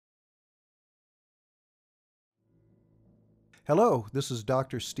Hello, this is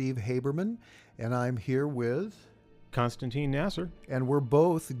Dr. Steve Haberman, and I'm here with... Constantine Nasr. And we're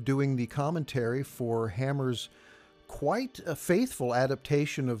both doing the commentary for Hammer's quite a faithful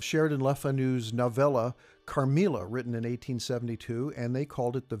adaptation of Sheridan Le Fanu's novella Carmilla, written in 1872, and they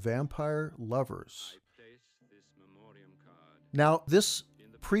called it The Vampire Lovers. Now, this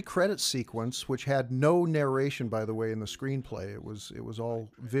pre-credit sequence, which had no narration, by the way, in the screenplay, it was all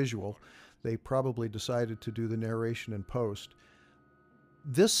visual. They probably decided to do the narration in post.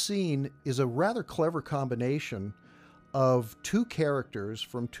 This scene is a rather clever combination of two characters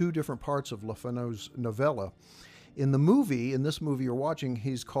from two different parts of Le Fanu's novella. In this movie you're watching,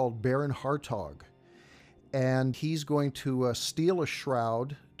 he's called Baron Hartog, and he's going to steal a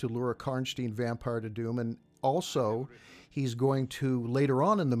shroud to lure a Karnstein vampire to doom, and also he's going to, later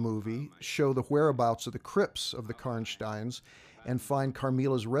on in the movie, show the whereabouts of the crypts of the Karnsteins and find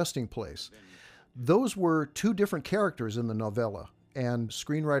Carmilla's resting place. Those were two different characters in the novella, and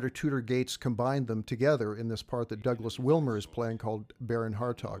screenwriter Tudor Gates combined them together in this part that Douglas Wilmer is playing called Baron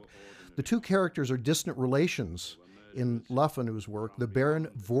Hartog. The two characters are distant relations in Le Fanu's work. The Baron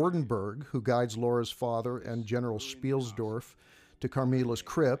Vordenberg, who guides Laura's father and General Spielsdorf to Carmilla's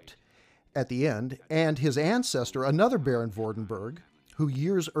crypt at the end, and his ancestor, another Baron Vordenberg, who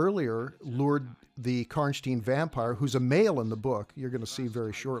years earlier lured the Karnstein vampire, who's a male in the book, you're going to see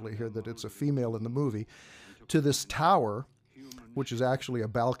very shortly here that it's a female in the movie, to this tower, which is actually a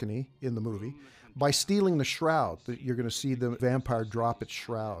balcony in the movie, by stealing the shroud. You're going to see the vampire drop its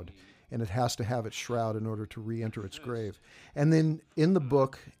shroud, and it has to have its shroud in order to re-enter its grave. And then in the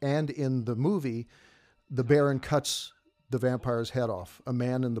book and in the movie, the Baron cuts the vampire's head off. A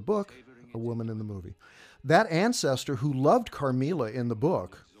man in the book, a woman in the movie. That ancestor who loved Carmilla in the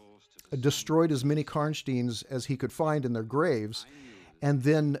book destroyed as many Karnsteins as he could find in their graves, and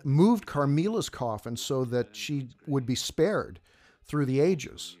then moved Carmilla's coffin so that she would be spared through the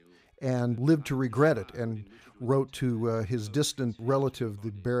ages, and lived to regret it, and wrote to his distant relative,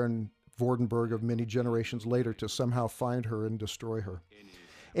 the Baron Vordenberg of many generations later, to somehow find her and destroy her.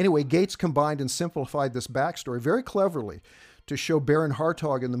 Anyway, Gates combined and simplified this backstory very cleverly to show Baron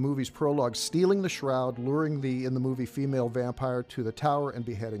Hartog in the movie's prologue stealing the shroud, luring in the movie female vampire to the tower and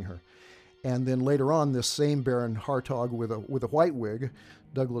beheading her. And then later on, this same Baron Hartog with a white wig,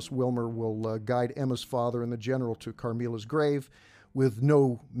 Douglas Wilmer, will guide Emma's father and the general to Carmilla's grave, with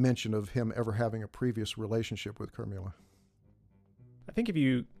no mention of him ever having a previous relationship with Carmilla. I think if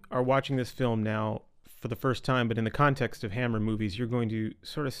you are watching this film now for the first time, but in the context of Hammer movies, you're going to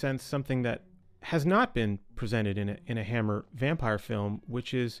sort of sense something that has not been presented in a Hammer vampire film,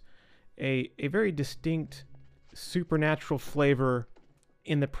 which is a very distinct supernatural flavor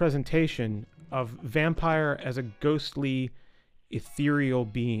in the presentation of vampire as a ghostly, ethereal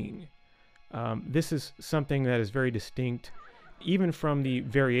being. This is something that is very distinct, even from the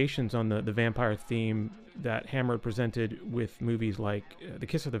variations on the vampire theme that Hammer presented with movies like The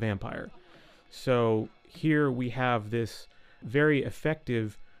Kiss of the Vampire. So here we have this very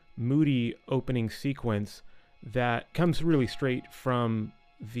effective, moody opening sequence that comes really straight from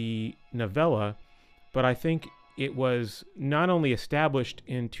the novella, but I think it was not only established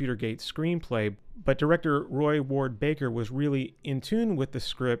in Tudor Gates' screenplay, but director Roy Ward Baker was really in tune with the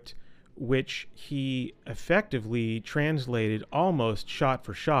script, which he effectively translated almost shot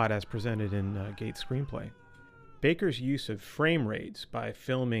for shot as presented in Gates' screenplay. Baker's use of frame rates by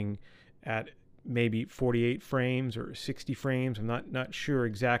filming at maybe 48 frames or 60 frames, I'm not sure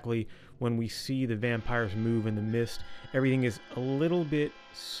exactly, when we see the vampires move in the mist, everything is a little bit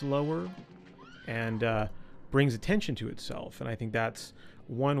slower and brings attention to itself. And I think that's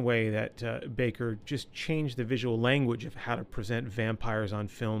one way that Baker just changed the visual language of how to present vampires on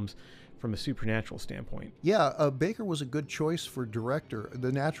films from a supernatural standpoint. Yeah, Baker was a good choice for director.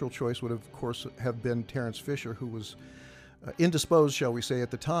 The natural choice would, of course, have been Terence Fisher, who was indisposed, shall we say, at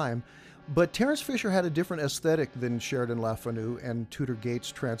the time. But Terence Fisher had a different aesthetic than Sheridan Le Fanu and Tudor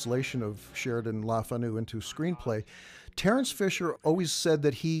Gates' translation of Sheridan Le Fanu into screenplay. Terence Fisher always said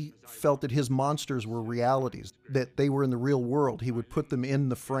that he felt that his monsters were realities, that they were in the real world. He would put them in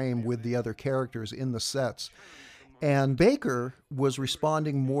the frame with the other characters in the sets. And Baker was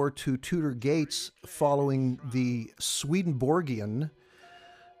responding more to Tudor Gates following the Swedenborgian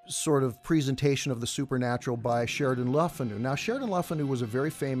sort of presentation of the supernatural by Sheridan Le Fanu. Now, Sheridan Le Fanu was a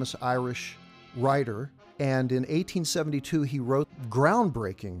very famous Irish writer, and in 1872 he wrote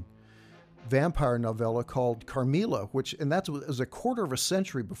groundbreaking vampire novella called Carmilla, and that was a quarter of a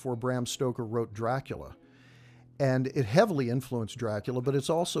century before Bram Stoker wrote Dracula. And it heavily influenced Dracula, but it's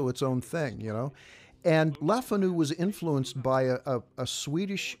also its own thing, you know. And Le Fanu was influenced by a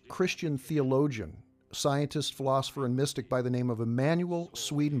Swedish Christian theologian scientist, philosopher, and mystic by the name of Emanuel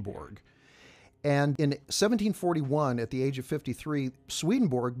Swedenborg. And in 1741, at the age of 53,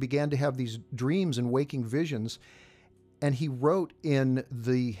 Swedenborg began to have these dreams and waking visions, and he wrote in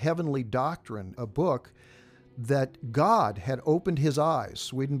The Heavenly Doctrine, a book, that God had opened his eyes,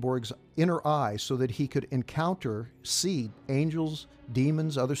 Swedenborg's inner eye, so that he could see angels,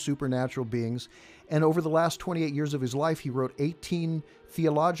 demons, other supernatural beings. And over the last 28 years of his life, he wrote 18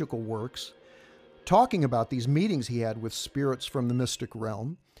 theological works talking about these meetings he had with spirits from the mystic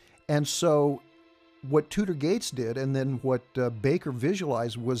realm. And so what Tudor Gates did, and then what Baker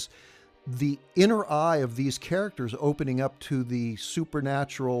visualized, was the inner eye of these characters opening up to the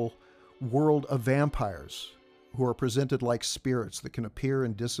supernatural world of vampires, who are presented like spirits that can appear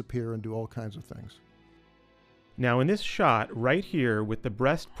and disappear and do all kinds of things. Now, in this shot right here with the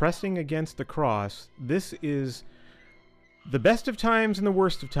breast pressing against the cross, this is the best of times and the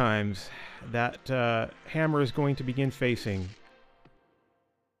worst of times that Hammer is going to begin facing.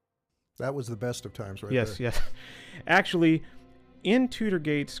 That was the best of times right yes, there. Yes. Actually, in Tudor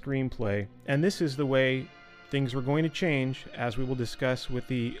Gates' screenplay, and this is the way things were going to change, as we will discuss with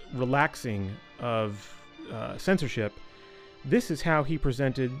the relaxing of censorship, this is how he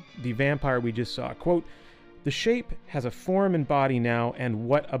presented the vampire we just saw. Quote, "The shape has a form and body now, and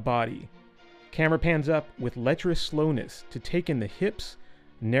what a body. Camera pans up with lecherous slowness to take in the hips,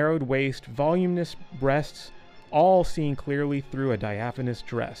 narrowed waist, voluminous breasts, all seen clearly through a diaphanous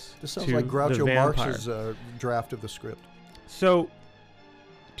dress." This sounds like Groucho Marx's draft of the script. So,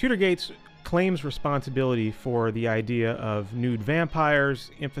 Tudor Gates claims responsibility for the idea of nude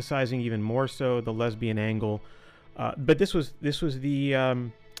vampires, emphasizing even more so the lesbian angle. But this was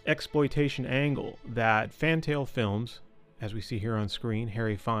the exploitation angle that Fantail Films, as we see here on screen,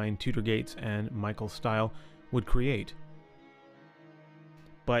 Harry Fine, Tudor Gates, and Michael Style, would create.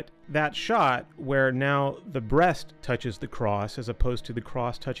 But that shot where now the breast touches the cross as opposed to the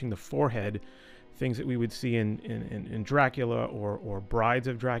cross touching the forehead, things that we would see in Dracula or Brides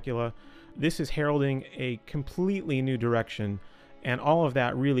of Dracula, this is heralding a completely new direction, and all of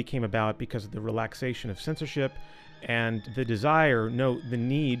that really came about because of the relaxation of censorship and the desire, the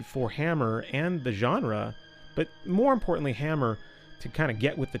need for Hammer and the genre, but more importantly Hammer, to kind of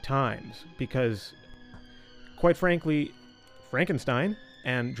get with the times, because quite frankly, Frankenstein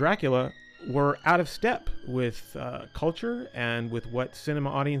and Dracula were out of step with culture and with what cinema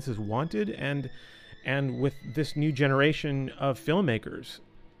audiences wanted, and with this new generation of filmmakers.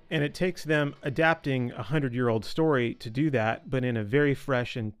 And it takes them adapting a 100-year-old story to do that, but in a very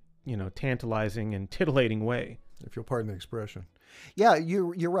fresh and tantalizing and titillating way. If you'll pardon the expression. Yeah,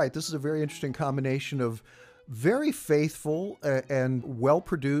 you're right. This is a very interesting combination of very faithful and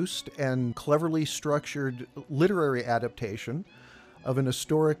well-produced and cleverly structured literary adaptation of an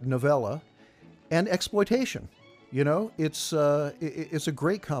historic novella and exploitation. It's a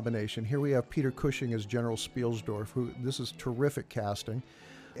great combination. Here we have Peter Cushing as General Spielsdorf, this is terrific casting.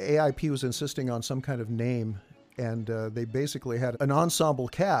 AIP was insisting on some kind of name, and they basically had an ensemble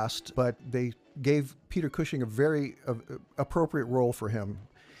cast, but they gave Peter Cushing a very appropriate role for him.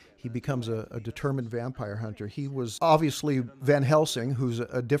 He becomes a determined vampire hunter. He was obviously Van Helsing, who's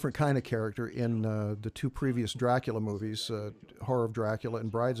a different kind of character in the two previous Dracula movies, Horror of Dracula and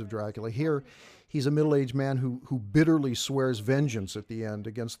Brides of Dracula. Here, he's a middle-aged man who bitterly swears vengeance at the end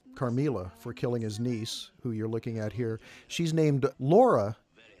against Carmilla for killing his niece, who you're looking at here. She's named Laura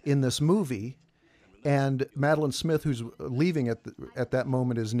in this movie, and Madeline Smith, who's leaving at that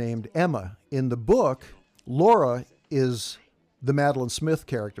moment, is named Emma. In the book, Laura is the Madeline Smith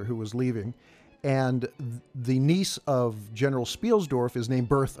character who was leaving, and the niece of General Spielsdorf is named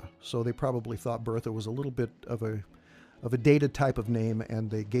Bertha. So they probably thought Bertha was a little bit of a dated type of name, and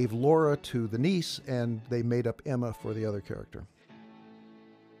they gave Laura to the niece, and they made up Emma for the other character.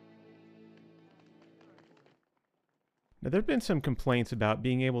 Now, there have been some complaints about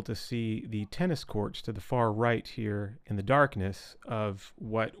being able to see the tennis courts to the far right here in the darkness of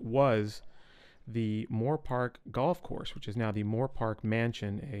what was the Moore Park Golf Course, which is now the Moore Park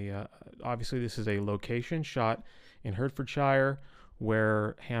Mansion. Obviously, this is a location shot in Hertfordshire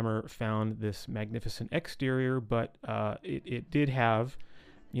where Hammer found this magnificent exterior, but it did have,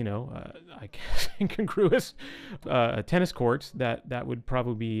 I guess, incongruous tennis courts that would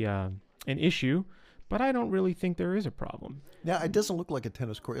probably be an issue. But I don't really think there is a problem. Yeah, it doesn't look like a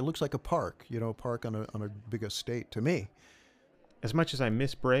tennis court. It looks like a park, a park on a big estate to me. As much as I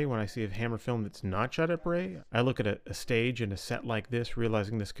miss Bray when I see a Hammer film that's not shot at Bray, I look at a stage and a set like this,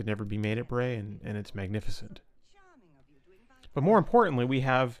 realizing this could never be made at Bray, and it's magnificent. But more importantly, we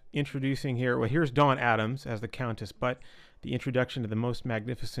have introducing here, here's Dawn Addams as the Countess, but the introduction of the most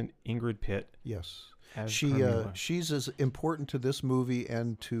magnificent Ingrid Pitt. Yes. As Carmilla. She's as important to this movie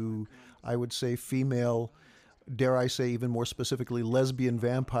and to, I would say, female, dare I say even more specifically, lesbian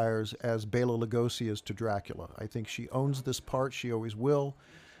vampires as Bela Lugosi is to Dracula. I think she owns this part. She always will.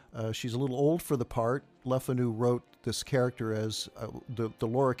 She's a little old for the part. Le Fanu wrote this character as the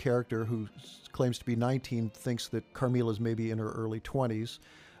Laura character, who claims to be 19, thinks that Carmilla's maybe in her early 20s.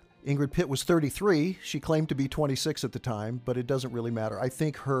 Ingrid Pitt was 33. She claimed to be 26 at the time, but it doesn't really matter. I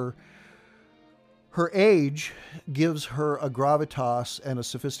think her age gives her a gravitas and a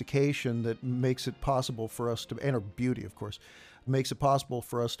sophistication that makes it possible for us to, and her beauty, of course, makes it possible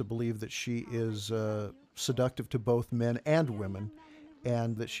for us to believe that she is seductive to both men and women,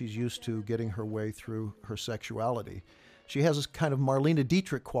 and that she's used to getting her way through her sexuality. She has this kind of Marlene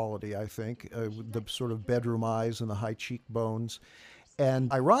Dietrich quality, I think, the sort of bedroom eyes and the high cheekbones.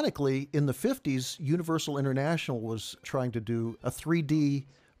 And ironically, in the 50s, Universal International was trying to do a 3D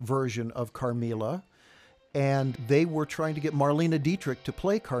version of Carmilla, and they were trying to get Marlene Dietrich to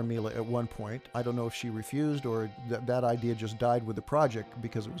play Carmilla at one point. I don't know if she refused or that idea just died with the project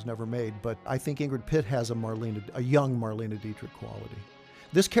because it was never made, but I think Ingrid Pitt has a young Marlene Dietrich quality.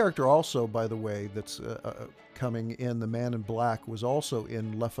 This character also, by the way, that's coming in, the Man in Black, was also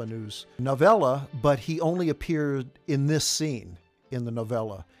in Le Fanu's novella, but he only appeared in this scene in the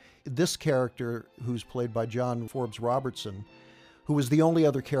novella. This character, who's played by John Forbes Robertson, who was the only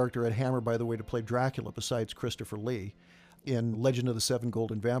other character at Hammer, by the way, to play Dracula besides Christopher Lee in Legend of the Seven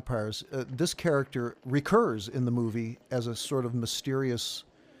Golden Vampires, this character recurs in the movie as a sort of mysterious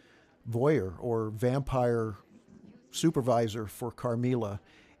voyeur or vampire supervisor for Carmilla,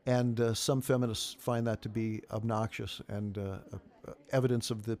 and some feminists find that to be obnoxious and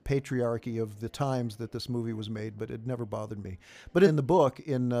evidence of the patriarchy of the times that this movie was made, but it never bothered me. But in the book,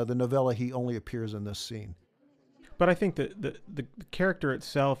 in the novella, he only appears in this scene. But I think that the character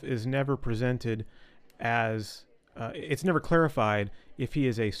itself is never presented as, it's never clarified if he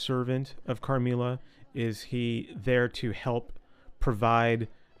is a servant of Carmilla. Is he there to help provide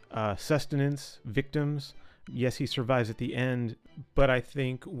sustenance, victims? Yes, he survives at the end, but I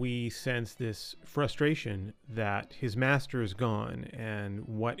think we sense this frustration that his master is gone, and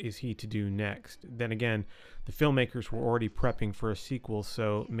what is he to do next? Then again, the filmmakers were already prepping for a sequel,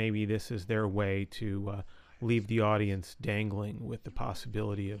 so maybe this is their way to leave the audience dangling with the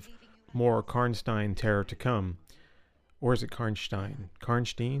possibility of more Karnstein terror to come. Or is it Karnstein?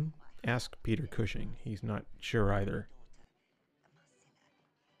 Karnstein? Ask Peter Cushing. He's not sure either.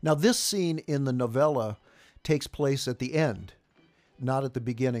 Now, this scene in the novella takes place at the end, not at the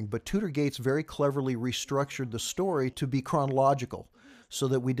beginning, but Tudor Gates very cleverly restructured the story to be chronological so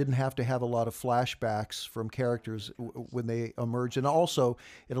that we didn't have to have a lot of flashbacks from characters when they emerge. And also,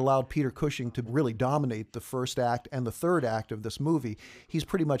 it allowed Peter Cushing to really dominate the first act and the third act of this movie. He's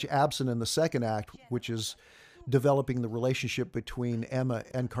pretty much absent in the second act, which is developing the relationship between Emma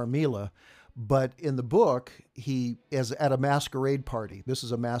and Carmilla. But in the book, he is at a masquerade party. This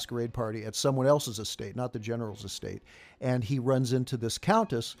is a masquerade party at someone else's estate, not the general's estate. And he runs into this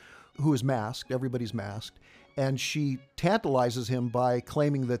countess who is masked. Everybody's masked. And she tantalizes him by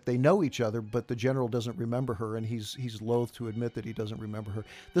claiming that they know each other, but the general doesn't remember her, and he's loath to admit that he doesn't remember her.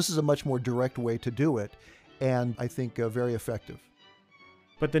 This is a much more direct way to do it, and I think very effective.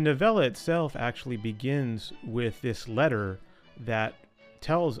 But the novella itself actually begins with this letter that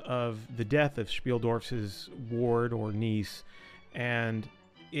tells of the death of Spieldorf's ward or niece, and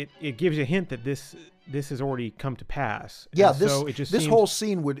it gives you a hint that this has already come to pass. Yeah, and so it just this seems... whole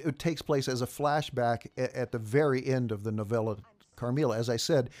scene it takes place as a flashback at the very end of the novella Carmilla. As I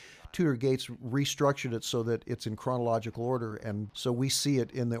said, Tudor Gates restructured it so that it's in chronological order, and so we see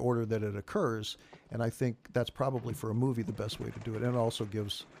it in the order that it occurs, and I think that's probably for a movie the best way to do it, and it also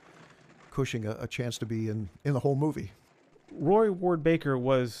gives Cushing a chance to be in the whole movie. Roy Ward Baker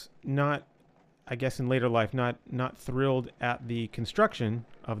was not, I guess in later life, not thrilled at the construction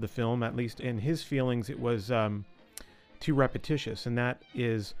of the film. At least in his feelings, it was too repetitious, and that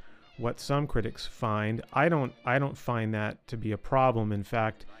is what some critics find. I don't find that to be a problem. In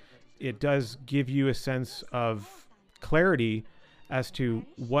fact, it does give you a sense of clarity as to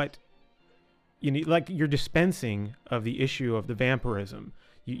what you need. Like, you're dispensing of the issue of the vampirism.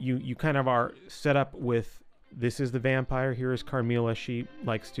 You kind of are set up with, this is the vampire, here is Carmilla. She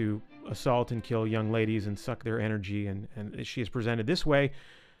likes to assault and kill young ladies and suck their energy, and she is presented this way,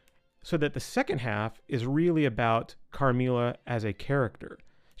 so that the second half is really about Carmilla as a character.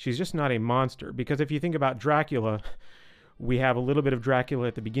 She's just not a monster, because if you think about Dracula, we have a little bit of Dracula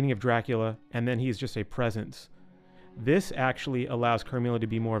at the beginning of Dracula, and then he's just a presence. This actually allows Carmilla to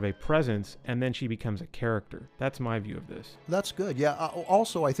be more of a presence, and then she becomes a character. That's my view of this. That's good. Yeah.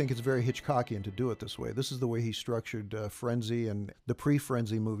 Also, I think it's very Hitchcockian to do it this way. This is the way he structured Frenzy and the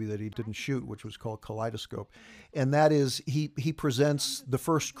pre-Frenzy movie that he didn't shoot, which was called Kaleidoscope. And that is, he presents the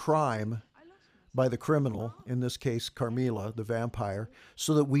first crime by the criminal, in this case Carmilla, the vampire,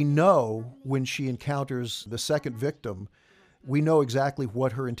 so that we know when she encounters the second victim, we know exactly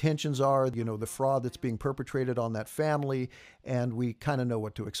what her intentions are, the fraud that's being perpetrated on that family, and we kind of know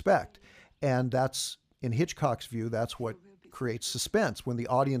what to expect. And that's, in Hitchcock's view, that's what creates suspense, when the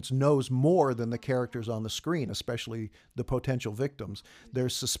audience knows more than the characters on the screen, especially the potential victims.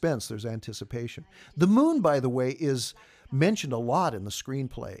 There's suspense, there's anticipation. The moon, by the way, is mentioned a lot in the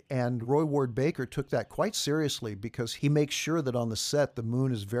screenplay, and Roy Ward Baker took that quite seriously, because he makes sure that on the set the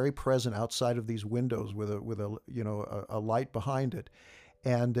moon is very present outside of these windows with a light behind it,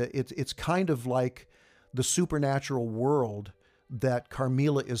 and it's kind of like the supernatural world that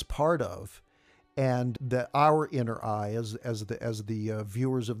Carmilla is part of, and that our inner eye as the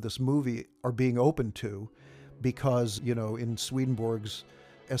viewers of this movie are being opened to, because in Swedenborg's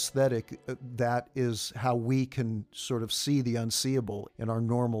aesthetic, that is how we can sort of see the unseeable in our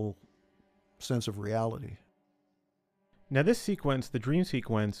normal sense of reality. Now, this sequence, the dream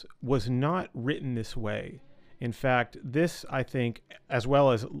sequence, was not written this way. In fact, this, I think, as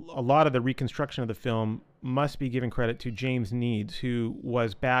well as a lot of the reconstruction of the film, must be given credit to James Needs, who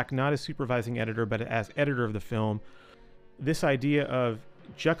was back not as supervising editor, but as editor of the film. This idea of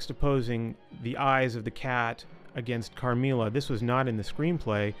juxtaposing the eyes of the cat against Carmilla, this was not in the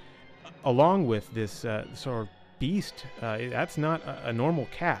screenplay, along with this sort of beast. That's not a normal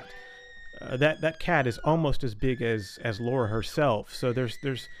cat. That cat is almost as big as Laura herself. So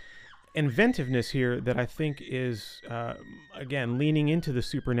there's inventiveness here that I think is, again, leaning into the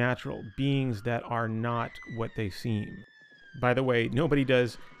supernatural, beings that are not what they seem. By the way, nobody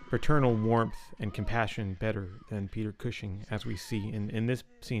does paternal warmth and compassion better than Peter Cushing, as we see in this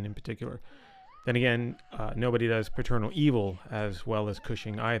scene in particular. Then again, nobody does paternal evil as well as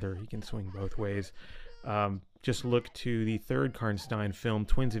Cushing either. He can swing both ways. Just look to the third Constantine film,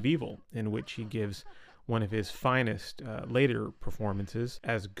 Twins of Evil, in which he gives one of his finest later performances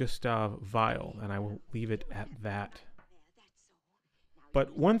as Gustav Weil, and I will leave it at that.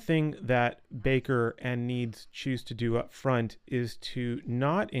 But one thing that Baker and Needs choose to do up front is to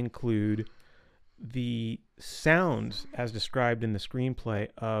not include the sounds as described in the screenplay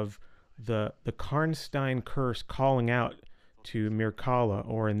of the Karnstein curse calling out to Mircalla,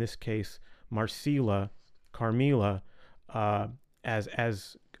 or in this case Marcella, Carmilla,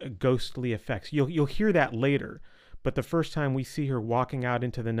 as ghostly effects. You'll hear that later, but the first time we see her walking out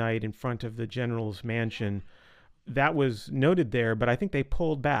into the night in front of the general's mansion, that was noted there, but I think they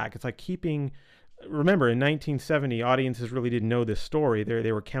pulled back. It's like keeping, remember, in 1970, audiences really didn't know this story.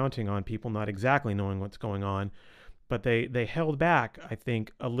 They were counting on people not exactly knowing what's going on, but they held back, I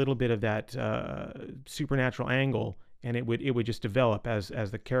think, a little bit of that supernatural angle, and it would just develop as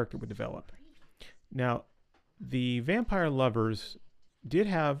the character would develop. Now, the vampire lovers did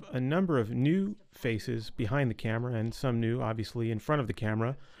have a number of new faces behind the camera, and some new, obviously, in front of the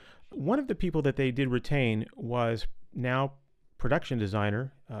camera. One of the people that they did retain was now production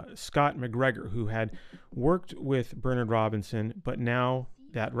designer Scott McGregor, who had worked with Bernard Robinson, but now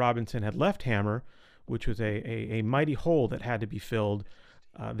that Robinson had left Hammer, which was a mighty hole that had to be filled,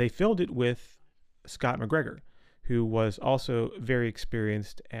 they filled it with Scott McGregor, who was also very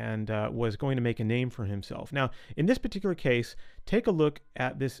experienced and was going to make a name for himself. Now, in this particular case, take a look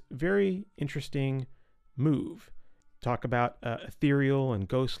at this very interesting move. Talk about ethereal and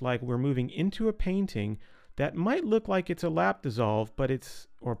ghost-like. We're moving into a painting that might look like it's a lap dissolve, but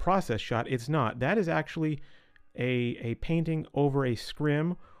or a process shot. It's not. That is actually a painting over a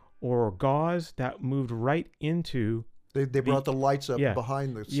scrim or gauze that moved right into. They brought the lights up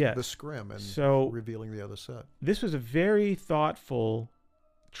behind the scrim and so revealing the other set. This was a very thoughtful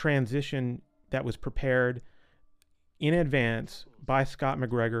transition that was prepared in advance by Scott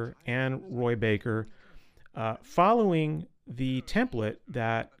McGregor and Roy Baker, following the template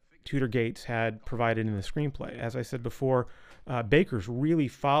that Tudor Gates had provided in the screenplay. As I said before, Baker's really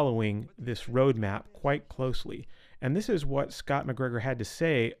following this roadmap quite closely. And this is what Scott McGregor had to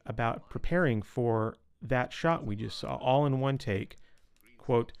say about preparing for that shot we just saw, all in one take.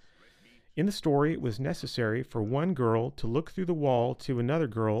 Quote, "In the story, it was necessary for one girl to look through the wall to another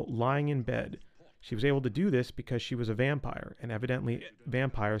girl lying in bed. She was able to do this because she was a vampire, and evidently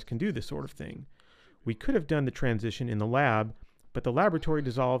vampires can do this sort of thing. We could have done the transition in the lab, but the laboratory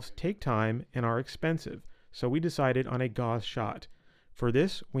dissolves take time and are expensive, so we decided on a gauze shot. For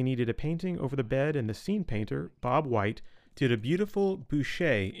this, we needed a painting over the bed, and the scene painter, Bob White, did a beautiful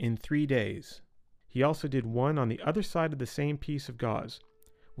boucher in 3 days. He also did one on the other side of the same piece of gauze.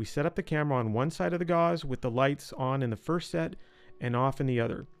 We set up the camera on one side of the gauze with the lights on in the first set and off in the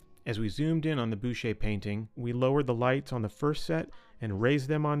other. As we zoomed in on the boucher painting, we lowered the lights on the first set and raised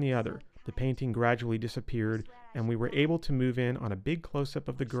them on the other. The painting gradually disappeared, and we were able to move in on a big close-up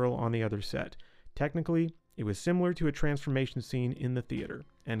of the girl on the other set. Technically, it was similar to a transformation scene in the theater."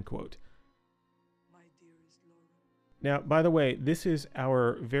 End quote. Now, by the way, this is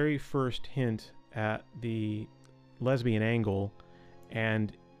our very first hint at the lesbian angle,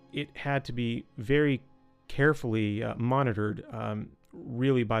 and it had to be very carefully monitored,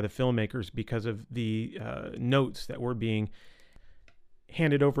 really, by the filmmakers because of the notes that were being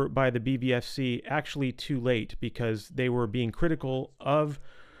handed over by the BBFC actually too late, because they were being critical of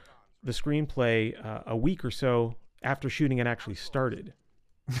the screenplay a week or so after shooting it actually started.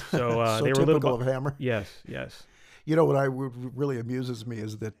 So, So they were a typical little of Hammer. Yes, yes. You know, what really amuses me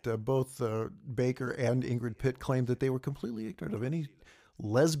is that both Baker and Ingrid Pitt claimed that they were completely ignorant of any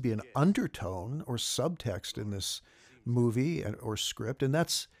lesbian undertone or subtext in this movie or script, and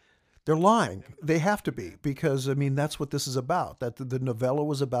they're lying. They have to be, because, I mean, that's what this is about. That the novella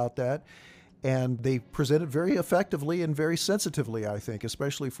was about that, and they present it very effectively and very sensitively, I think,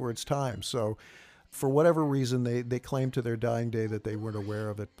 especially for its time. So, for whatever reason, they claim to their dying day that they weren't aware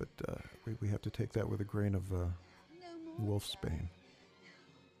of it, but we have to take that with a grain of wolfsbane.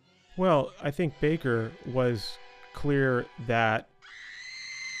 Well, I think Baker was clear that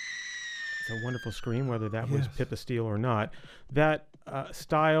it's a wonderful scream, whether that was Pippa Steele or not, that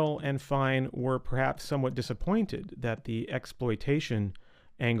Style and Fine were perhaps somewhat disappointed that the exploitation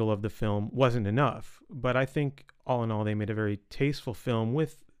angle of the film wasn't enough. But I think, all in all, they made a very tasteful film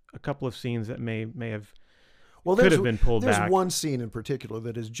with a couple of scenes that may have could have been pulled back. There's one scene in particular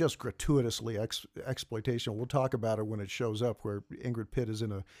that is just gratuitously exploitation. We'll talk about it when it shows up, where Ingrid Pitt is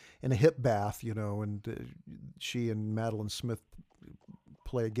in a hip bath, you know, and she and Madeline Smith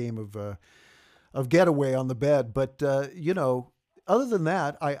play a game of getaway on the bed. But you know, other than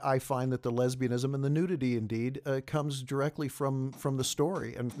that, I find that the lesbianism and the nudity, indeed, comes directly from the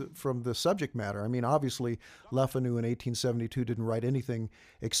story and from the subject matter. I mean, obviously, Le Fanu in 1872 didn't write anything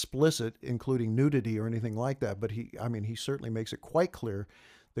explicit, including nudity or anything like that. But he certainly makes it quite clear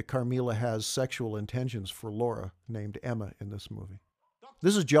that Carmilla has sexual intentions for Laura, named Emma, in this movie.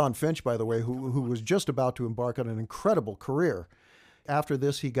 This is John Finch, by the way, who was just about to embark on an incredible career. After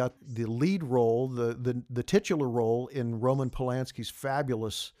this, he got the lead role, the titular role in Roman Polanski's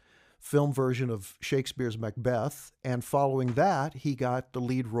fabulous film version of Shakespeare's Macbeth. And following that, he got the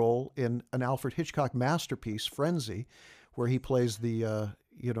lead role in an Alfred Hitchcock masterpiece, Frenzy, where he plays the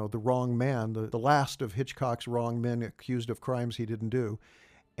wrong man, the last of Hitchcock's wrong men accused of crimes he didn't do.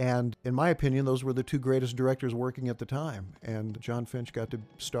 And in my opinion, those were the two greatest directors working at the time. And John Finch got to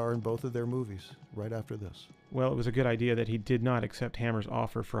star in both of their movies right after this. Well, it was a good idea that he did not accept Hammer's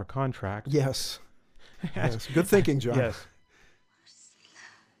offer for a contract. Yes. Yes. Good thinking, John. Yes.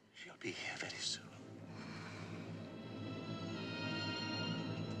 She'll be here very soon.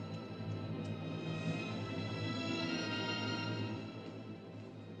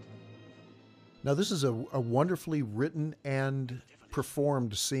 Now, this is a wonderfully written and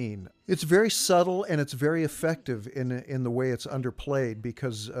performed scene. It's very subtle and it's very effective in the way it's underplayed,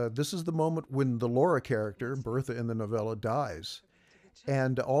 because this is the moment when the Laura character, Bertha in the novella, dies.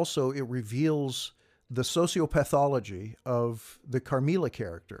 And also it reveals the sociopathology of the Carmilla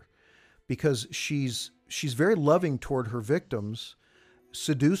character, because she's very loving toward her victims,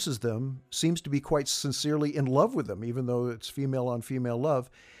 seduces them, seems to be quite sincerely in love with them, even though it's female on female love.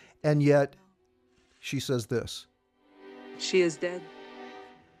 And yet she says this: "She is dead."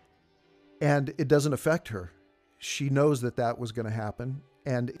 And it doesn't affect her. She knows that was going to happen.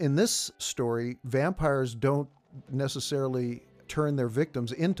 And in this story, vampires don't necessarily turn their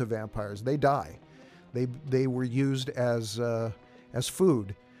victims into vampires. They die. They were used as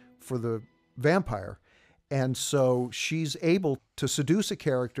food for the vampire. And so she's able to seduce a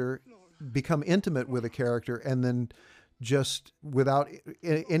character, become intimate with a character, and then just without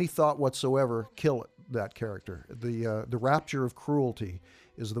any thought whatsoever, kill that character. The rapture of cruelty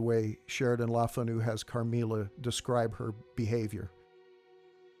is the way Sheridan Le Fanu has Carmilla describe her behavior.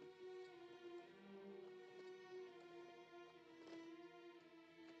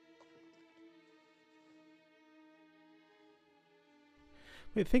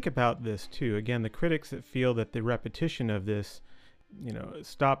 But think about this too. Again, the critics that feel that the repetition of this,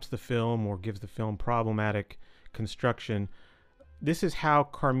 stops the film or gives the film problematic construction. This is how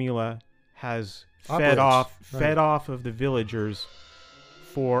Carmilla has fed off of the villagers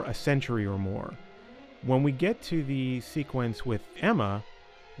for a century or more. When we get to the sequence with Emma,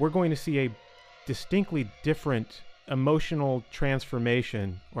 we're going to see a distinctly different emotional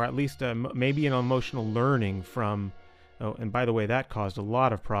transformation, or at least maybe an emotional learning from. Oh, and by the way, that caused a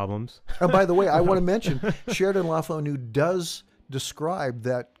lot of problems. Oh, by the way, I want to mention Sheridan Le Fanu does describe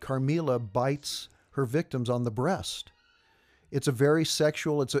that Carmilla bites her victims on the breast. It's a very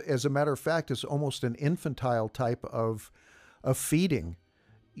sexual. As a matter of fact, it's almost an infantile type of feeding.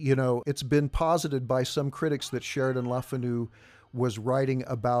 You know, it's been posited by some critics that Sheridan Le Fanu was writing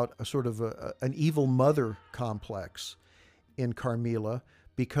about a sort of an evil mother complex in Carmilla,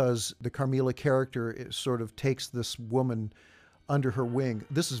 because the Carmilla character sort of takes this woman under her wing.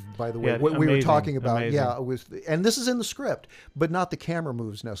 This is, by the way, what we were talking about. Amazing. Yeah, and this is in the script, but not the camera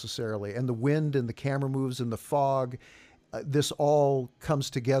moves necessarily. And the wind and the camera moves and the fog, this all comes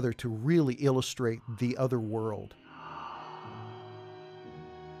together to really illustrate the other world.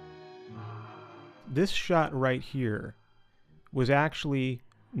 This shot right here was actually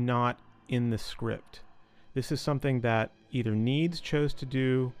not in the script. This is something that either Needs chose to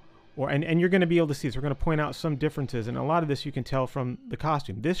do, or and you're going to be able to see this. We're going to point out some differences, and a lot of this you can tell from the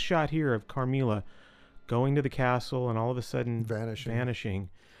costume. This shot here of Carmilla going to the castle and all of a sudden vanishing,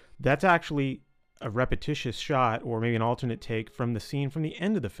 that's actually a repetitious shot, or maybe an alternate take from the scene from the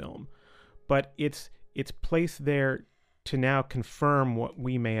end of the film. But it's placed there to now confirm what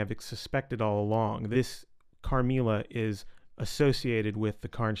we may have suspected all along. This Carmilla is associated with the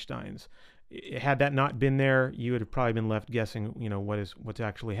Karnsteins. Had that not been there, you would have probably been left guessing, what's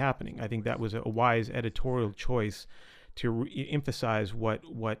actually happening. I think that was a wise editorial choice to emphasize what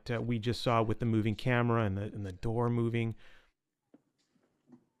we just saw with the moving camera and the door moving.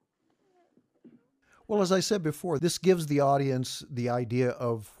 Well, as I said before, this gives the audience the idea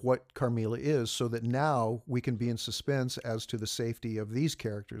of what Carmilla is, so that now we can be in suspense as to the safety of these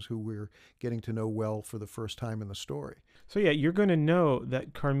characters who we're getting to know well for the first time in the story. So yeah, you're going to know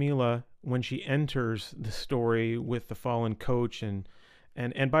that Carmilla, when she enters the story with the fallen coach, and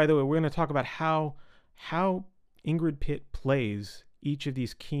by the way, we're going to talk about how Ingrid Pitt plays each of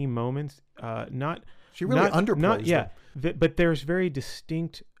these key moments. She really underplays them. But there's very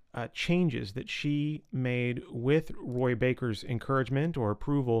distinct changes that she made with Roy Baker's encouragement or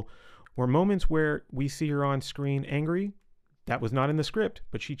approval, were moments where we see her on screen angry. That was not in the script,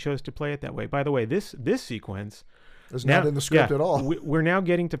 but she chose to play it that way. By the way, this sequence is not in the script at all. We're now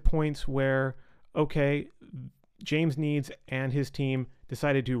getting to points where, okay, James Needs and his team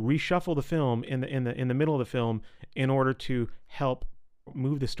decided to reshuffle the film in the middle of the film in order to help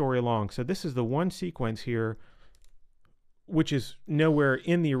move the story along. So this is the one sequence here which is nowhere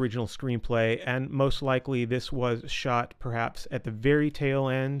in the original screenplay, and most likely this was shot perhaps at the very tail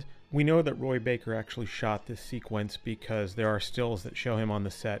end. We know that Roy Baker actually shot this sequence because there are stills that show him on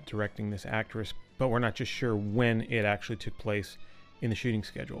the set directing this actress, but we're not just sure when it actually took place in the shooting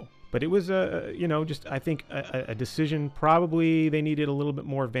schedule. But it was I think a decision. Probably they needed a little bit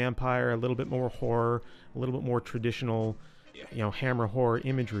more vampire, a little bit more horror, a little bit more traditional, Hammer horror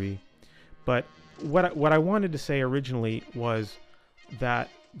imagery. But what I wanted to say originally was that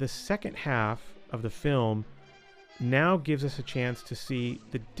the second half of the film now gives us a chance to see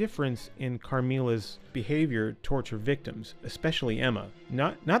the difference in Carmilla's behavior towards her victims, especially Emma.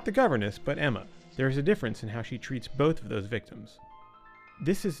 Not the governess, but Emma. There's a difference in how she treats both of those victims.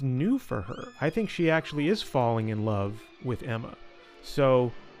 This is new for her. I think she actually is falling in love with Emma.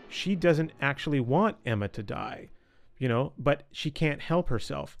 So she doesn't actually want Emma to die, but she can't help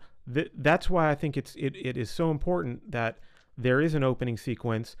herself. That's why I think it is so important that there is an opening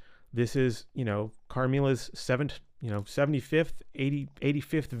sequence. This is, Carmilla's 75th,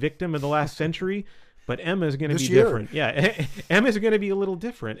 85th victim of the last century, but Emma's going to be different. Yeah, Emma's going to be a little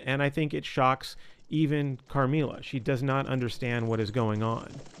different, and I think it shocks even Carmilla. She does not understand what is going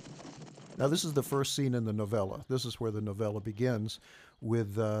on. Now, this is the first scene in the novella. This is where the novella begins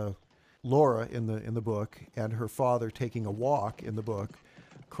with Laura in the book and her father taking a walk in the book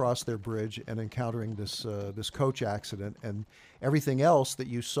across their bridge and encountering this coach accident, and everything else that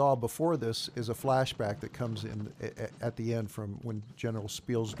you saw before this is a flashback that comes in at the end from when General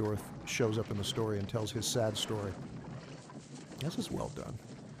Spielsdorf shows up in the story and tells his sad story. This is well done.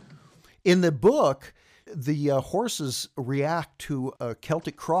 In the book, the horses react to a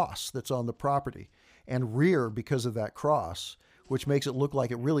Celtic cross that's on the property and rear because of that cross, which makes it look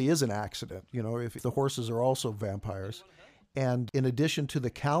like it really is an accident, if the horses are also vampires. And in addition to the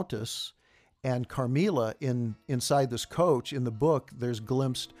Countess and Carmilla inside this coach, in the book, there's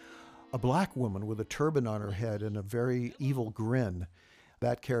glimpsed a black woman with a turban on her head and a very evil grin.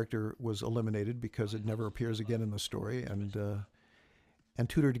 That character was eliminated because it never appears again in the story. And And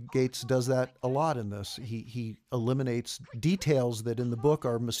Tudor Gates does that a lot in this. He eliminates details that in the book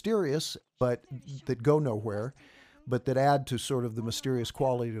are mysterious, but that go nowhere, but that add to sort of the mysterious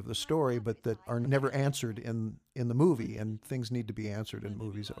quality of the story, but that are never answered in the movie. And things need to be answered in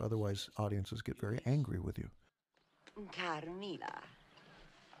movies, otherwise audiences get very angry with you. Carmilla.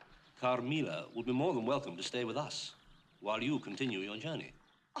 Carmilla would be more than welcome to stay with us while you continue your journey.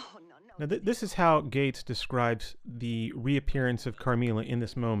 Oh, no, no. Now, this is how Gates describes the reappearance of Carmilla in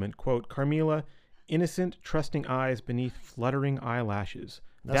this moment. Quote, Carmilla, innocent, trusting eyes beneath fluttering eyelashes.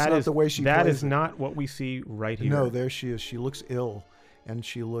 That's not the way she plays That is it. not what we see right here. No, there she is. She looks ill, and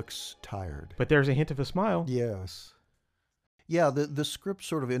she looks tired. But there's a hint of a smile. Yes. Yeah, the script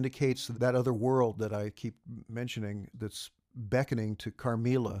sort of indicates that other world that I keep mentioning that's beckoning to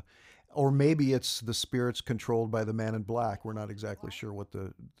Carmilla. Or maybe it's the spirits controlled by the man in black. We're not exactly sure what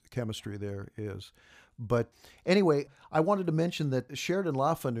the chemistry there is. But anyway, I wanted to mention that Sheridan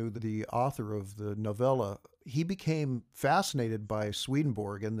Le Fanu, the author of the novella, he became fascinated by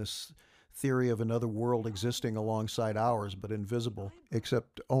Swedenborg and this theory of another world existing alongside ours, but invisible,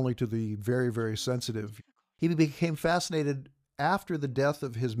 except only to the very, very sensitive. He became fascinated after the death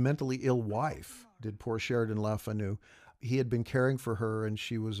of his mentally ill wife, did poor Sheridan Le Fanu. He had been caring for her, and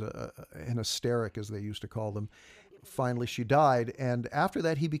she was an hysteric, as they used to call them. Finally, she died, and after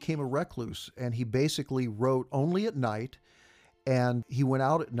that, he became a recluse, and he basically wrote only at night, and he went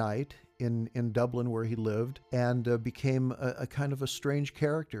out at night in Dublin, where he lived, and became a kind of a strange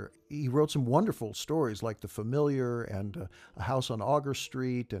character. He wrote some wonderful stories, like The Familiar, and A House on Augur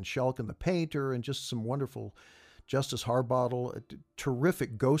Street, and Shelkin the Painter, and just some wonderful Justice Harbottle,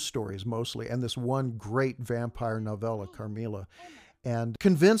 terrific ghost stories mostly, and this one great vampire novella, Carmilla, and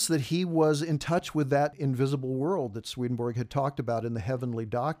convinced that he was in touch with that invisible world that Swedenborg had talked about in The Heavenly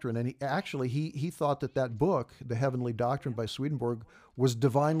Doctrine. And he thought that book, The Heavenly Doctrine by Swedenborg, was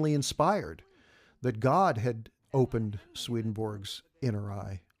divinely inspired, that God had opened Swedenborg's inner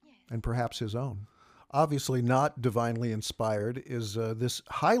eye, and perhaps his own. Obviously not divinely inspired is this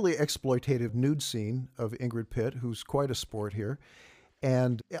highly exploitative nude scene of Ingrid Pitt, who's quite a sport here.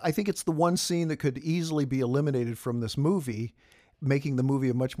 And I think it's the one scene that could easily be eliminated from this movie, making the movie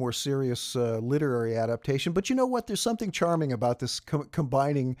a much more serious literary adaptation. But you know what? There's something charming about this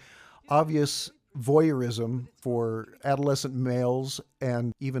combining obvious voyeurism for adolescent males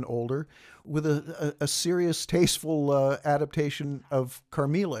and even older with a serious, tasteful adaptation of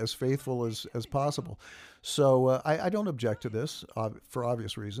Carmilla, as faithful as possible. So I don't object to this for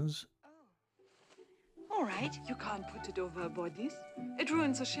obvious reasons. All right. You can't put it over her bodice. It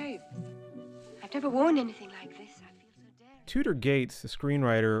ruins the shape. I've never worn anything like this. I feel so daring. Tudor Gates, the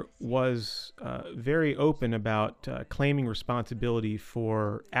screenwriter, was very open about claiming responsibility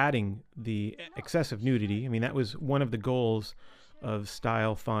for adding the excessive nudity. I mean, that was one of the goals of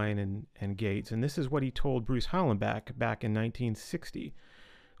Style, Fine, and Gates. And this is what he told Bruce Hollenbeck back in 1960.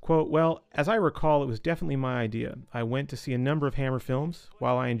 Quote, well, as I recall, it was definitely my idea. I went to see a number of Hammer films.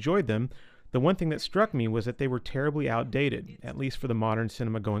 While I enjoyed them, the one thing that struck me was that they were terribly outdated, at least for the modern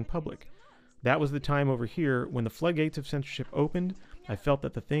cinema-going public. That was the time over here when the floodgates of censorship opened. I felt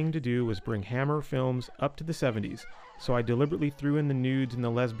that the thing to do was bring Hammer films up to the 70s, so I deliberately threw in the nudes and the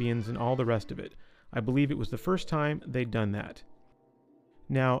lesbians and all the rest of it. I believe it was the first time they'd done that.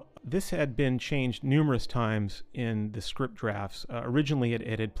 Now, this had been changed numerous times in the script drafts. Originally,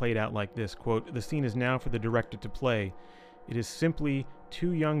 it had played out like this, quote, the scene is now for the director to play. It is simply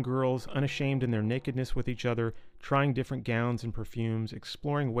two young girls, unashamed in their nakedness with each other, trying different gowns and perfumes,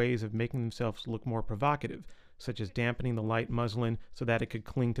 exploring ways of making themselves look more provocative, such as dampening the light muslin so that it could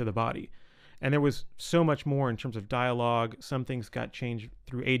cling to the body. And there was so much more in terms of dialogue. Some things got changed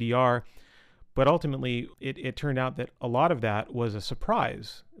through ADR. But ultimately, it turned out that a lot of that was a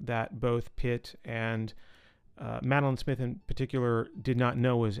surprise that both Pitt and Madeline Smith in particular did not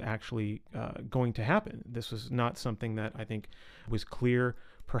know was actually going to happen. This was not something that I think was clear.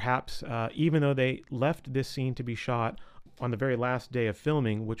 Perhaps even though they left this scene to be shot on the very last day of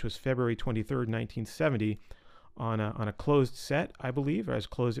filming, which was February 23rd, 1970, on a closed set, I believe, or as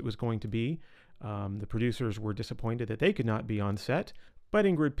closed it was going to be. The producers were disappointed that they could not be on set. But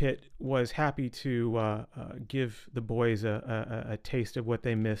Ingrid Pitt was happy to give the boys a taste of what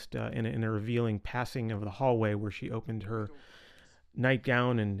they missed in a revealing passing of the hallway where she opened her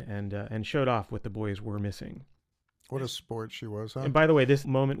nightgown and showed off what the boys were missing. What a sport she was, huh? And by the way, this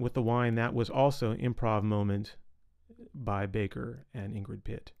moment with the wine, that was also an improv moment by Baker and Ingrid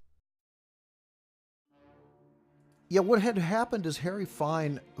Pitt. Yeah, what had happened is Harry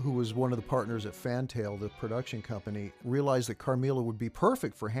Fine, who was one of the partners at Fantail, the production company, realized that Carmilla would be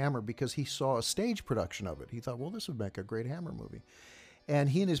perfect for Hammer because he saw a stage production of it. He thought, well, this would make a great Hammer movie. And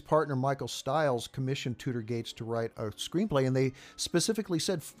he and his partner, Michael Stiles, commissioned Tudor Gates to write a screenplay, and they specifically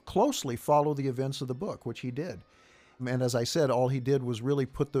said closely follow the events of the book, which he did. And as I said, all he did was really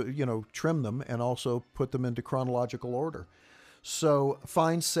trim them and also put them into chronological order. So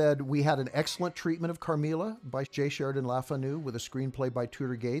Fine said, we had an excellent treatment of Carmilla by J. Sheridan LaFanu with a screenplay by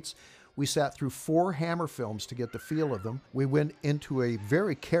Tudor Gates. We sat through 4 Hammer films to get the feel of them. We went into a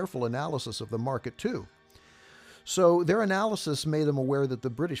very careful analysis of the market too. So their analysis made them aware that the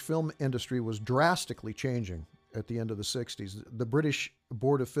British film industry was drastically changing at the end of the 60s. The British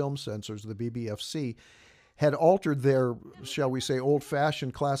Board of Film Censors, the BBFC, had altered their, shall we say,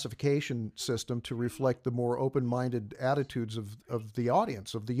 old-fashioned classification system to reflect the more open-minded attitudes of the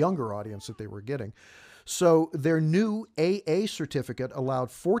audience, of the younger audience that they were getting. So their new AA certificate allowed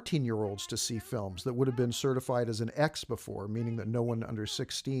 14-year-olds to see films that would have been certified as an X before, meaning that no one under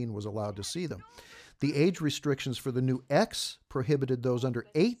 16 was allowed to see them. The age restrictions for the new X prohibited those under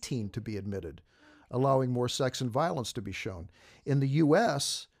 18 to be admitted, allowing more sex and violence to be shown. In the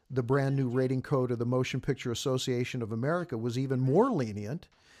U.S., the brand new rating code of the Motion Picture Association of America was even more lenient,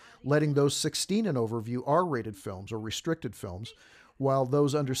 letting those 16 and over view R-rated films or restricted films, while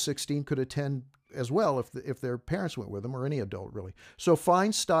those under 16 could attend as well if their parents went with them, or any adult really. So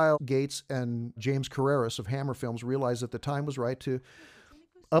Fine, Style, Gates, and James Carreras of Hammer Films realized that the time was right to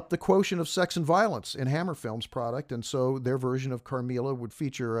up the quotient of sex and violence in Hammer Films product, and so their version of Carmilla would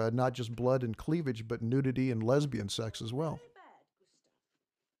feature not just blood and cleavage, but nudity and lesbian sex as well.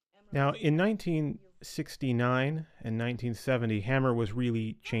 Now, in 1969 and 1970, Hammer was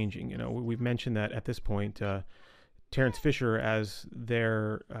really changing. You know, we've mentioned that at this point, Terence Fisher, as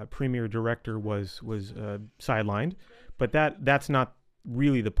their premier director, was sidelined, but that's not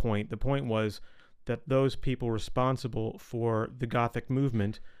really the point. The point was that those people responsible for the Gothic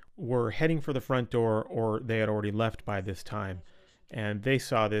movement were heading for the front door, or they had already left by this time, and they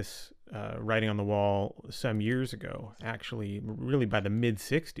saw this writing on the wall some years ago, actually, really by the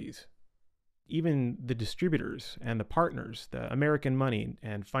mid-'60s. Even the distributors and the partners, the American money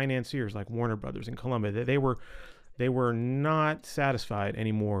and financiers like Warner Brothers and Columbia, they were not satisfied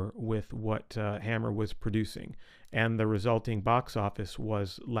anymore with what Hammer was producing, and the resulting box office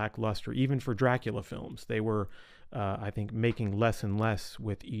was lackluster. Even for Dracula films, they were, I think, making less and less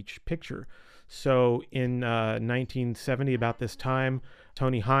with each picture. So in 1970, about this time,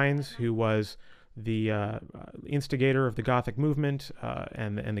 Tony Hines, who was the instigator of the Gothic movement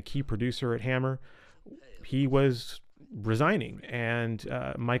and the key producer at Hammer, he was resigning, and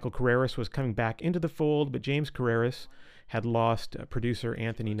Michael Carreras was coming back into the fold, but James Carreras had lost producer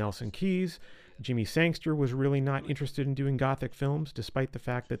Anthony Nelson Keyes. Jimmy Sangster was really not interested in doing Gothic films, despite the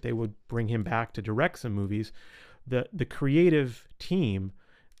fact that they would bring him back to direct some movies. The creative team,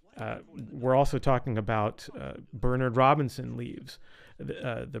 we're also talking about Bernard Robinson leaves,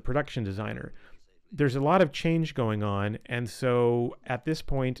 the production designer. There's a lot of change going on, and so at this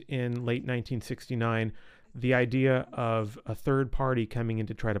point in late 1969, the idea of a third party coming in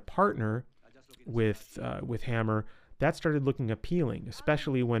to try to partner with Hammer, that started looking appealing,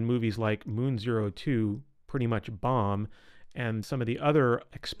 especially when movies like Moon 02 pretty much bomb, and some of the other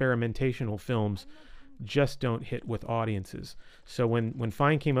experimentational films just don't hit with audiences. So when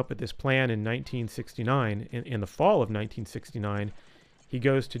Fine came up with this plan in 1969, in the fall of 1969, he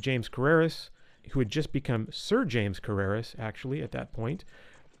goes to James Carreras, who had just become Sir James Carreras, actually, at that point.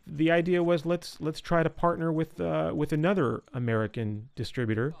 The idea was, let's try to partner with another American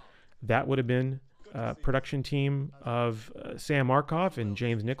distributor. That would have been a production team of Sam Markoff and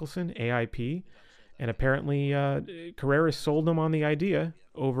James Nicholson, AIP, and apparently Carreras sold them on the idea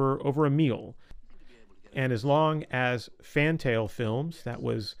over a meal. And as long as Fantail Films, that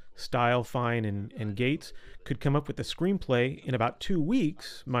was Style, Fine, and Gates, could come up with a screenplay in about 2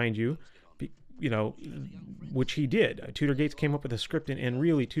 weeks, mind you, which he did. Tudor Gates came up with a script in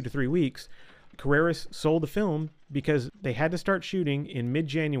really 2 to 3 weeks. Carreras sold the film because they had to start shooting in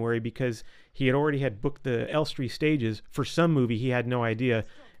mid-January because he had already booked the Elstree stages for some movie he had no idea,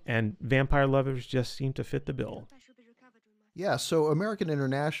 and Vampire Lovers just seemed to fit the bill. Yeah, so American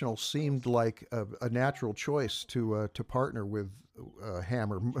International seemed like a natural choice to partner with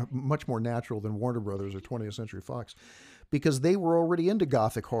Hammer, much more natural than Warner Brothers or 20th Century Fox, because they were already into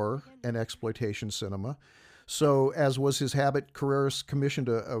Gothic horror and exploitation cinema. So, as was his habit, Carreras commissioned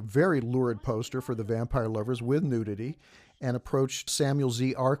a very lurid poster for the Vampire Lovers with nudity and approached Samuel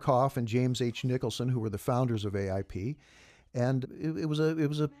Z. Arkoff and James H. Nicholson, who were the founders of AIP. And it was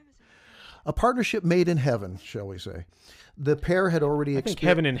a A partnership made in heaven, shall we say. The pair had already I think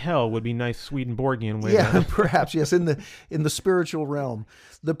heaven and hell would be nice Swedenborgian way. Yeah, perhaps, yes, in the spiritual realm.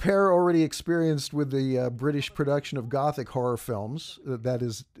 The pair already experienced with the British production of Gothic horror films, that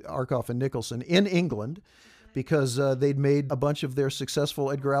is Arkoff and Nicholson, in England, because they'd made a bunch of their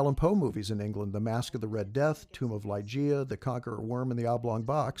successful Edgar Allan Poe movies in England, The Mask of the Red Death, Tomb of Ligeia, The Conqueror Worm, and The Oblong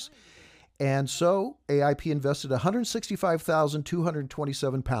Box. And so AIP invested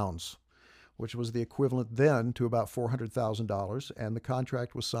 £165,227, which was the equivalent then to about $400,000. And the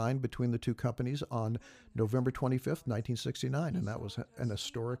contract was signed between the two companies on November 25th, 1969. And that was an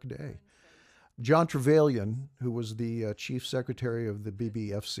historic day. John Trevelyan, who was the chief secretary of the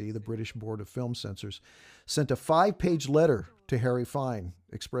BBFC, the British Board of Film Censors, sent a 5-page letter to Harry Fine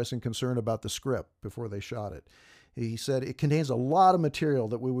expressing concern about the script before they shot it. He said, "It contains a lot of material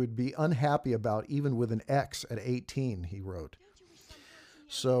that we would be unhappy about even with an X at 18, he wrote.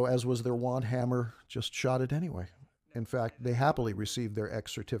 So, as was their wont, Hammer just shot it anyway. In fact, they happily received their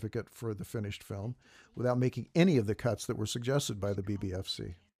X certificate for the finished film without making any of the cuts that were suggested by the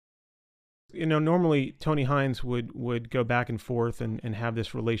BBFC. Normally Tony Hines would go back and forth and have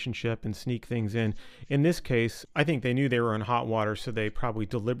this relationship and sneak things in. In this case, I think they knew they were in hot water, so they probably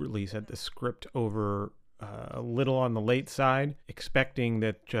deliberately sent the script over a little on the late side, expecting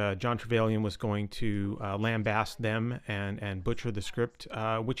that John Trevelyan was going to lambast them and butcher the script,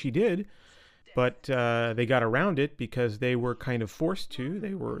 which he did. But they got around it because they were kind of forced to.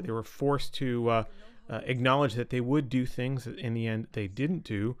 They were forced to acknowledge that they would do things that in the end they didn't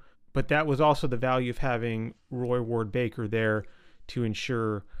do. But that was also the value of having Roy Ward Baker there to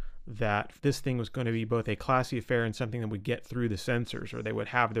ensure that this thing was going to be both a classy affair and something that would get through the censors, or they would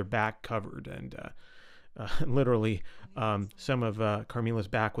have their back covered. And literally, some of Carmila's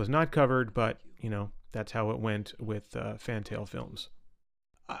back was not covered, but, that's how it went with Fantail Films.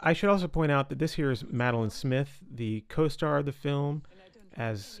 I should also point out that this here is Madeline Smith, the co-star of the film,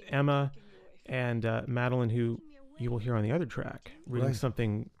 as Emma, and Madeline, who you will hear on the other track, reading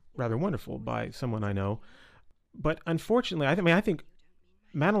something rather wonderful by someone I know. But unfortunately, I think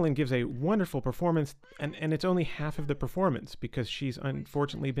Madeline gives a wonderful performance, and it's only half of the performance because she's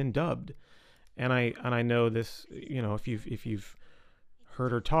unfortunately been dubbed. And I know this, if you've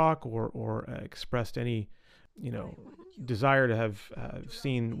heard her talk or expressed any, desire to have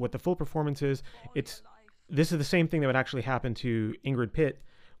seen what the full performance is, this is the same thing that would actually happen to Ingrid Pitt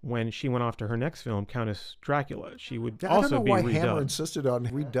when she went off to her next film, Countess Dracula. She would also be redubbed. I don't know why Hammer insisted on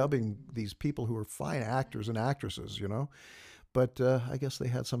redubbing these people who are fine actors and actresses, But I guess they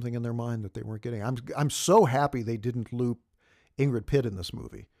had something in their mind that they weren't getting. I'm so happy they didn't loop Ingrid Pitt in this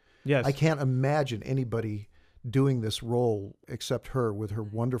movie. Yes. I can't imagine anybody doing this role except her with her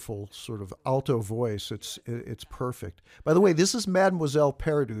wonderful sort of alto voice. It's perfect. By the way, this is Mademoiselle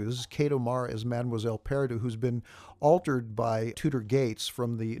Peridou. This is Kate O'Mara as Mademoiselle Peridou, who's been altered by Tudor Gates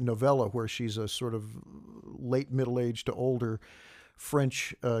from the novella, where she's a sort of late middle-aged to older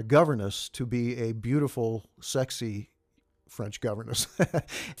French governess, to be a beautiful, sexy French governess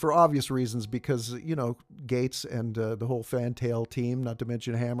for obvious reasons, because, Gates and the whole Fantail team, not to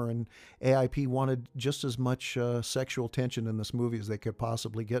mention Hammer and AIP, wanted just as much sexual tension in this movie as they could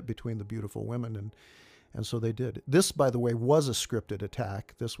possibly get between the beautiful women. And so they did. This, by the way, was a scripted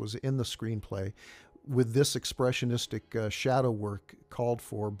attack. This was in the screenplay with this expressionistic shadow work called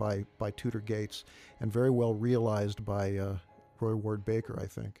for by Tudor Gates and very well realized by Roy Ward Baker, I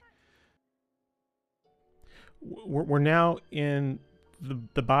think. We're now in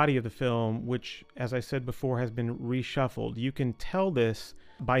the body of the film, which, as I said before, has been reshuffled. You can tell this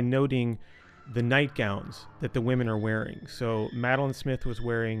by noting the nightgowns that the women are wearing. So Madeline Smith was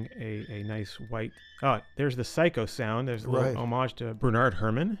wearing a nice white... there's the Psycho sound. There's a little homage to Bernard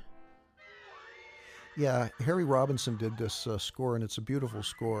Herrmann. Yeah, Harry Robinson did this score, and it's a beautiful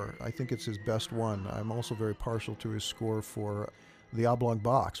score. I think it's his best one. I'm also very partial to his score for The Oblong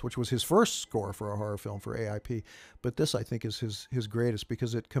Box, which was his first score for a horror film for AIP. But this, I think, is his greatest,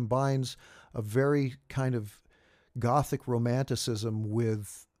 because it combines a very kind of Gothic romanticism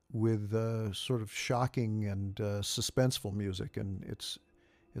with sort of shocking and suspenseful music, and it's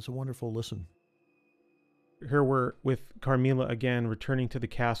a wonderful listen. Here we're with Carmila again, returning to the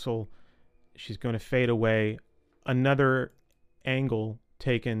castle. She's going to fade away. Another angle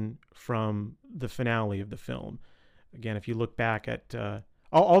taken from the finale of the film. Again, if you look back at,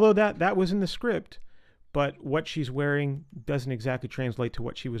 although that was in the script, but what she's wearing doesn't exactly translate to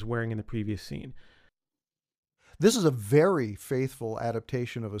what she was wearing in the previous scene. This is a very faithful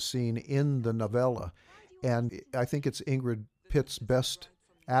adaptation of a scene in the novella, and I think it's Ingrid Pitt's best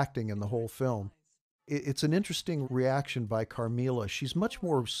acting in the whole film. it's an interesting reaction by Carmilla. She's much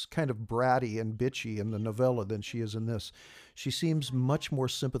more kind of bratty and bitchy in the novella than she is in this. She seems much more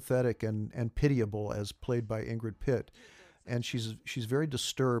sympathetic and pitiable as played by Ingrid Pitt. And she's very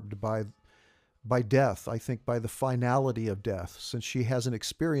disturbed by death, I think by the finality of death, since she hasn't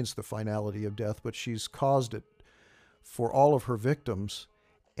experienced the finality of death, but she's caused it for all of her victims.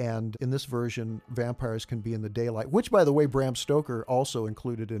 And in this version, vampires can be in the daylight, which, by the way, Bram Stoker also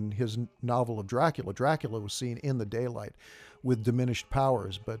included in his novel of Dracula. Dracula was seen in the daylight with diminished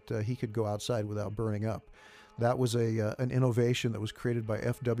powers, but he could go outside without burning up. That was an innovation that was created by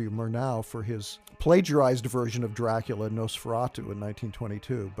F.W. Murnau for his plagiarized version of Dracula, Nosferatu, in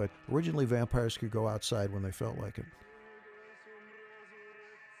 1922. But originally, vampires could go outside when they felt like it.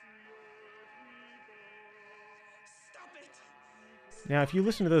 Now, if you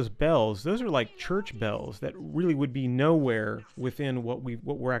listen to those bells, those are like church bells that really would be nowhere within what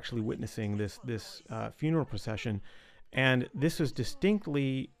we're actually witnessing, this funeral procession. And this is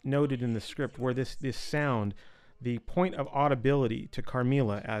distinctly noted in the script where this sound, the point of audibility to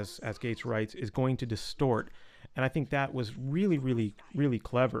Carmilla, as Gates writes, is going to distort. And I think that was really, really, really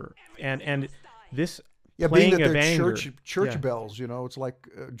clever. And this being that playing of they're anger, church bells, it's like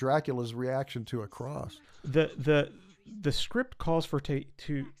Dracula's reaction to a cross. The script calls for Carmilla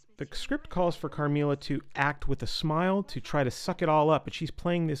to act with a smile, to try to suck it all up, but she's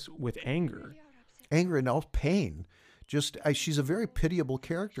playing this with anger and all pain. She's a very pitiable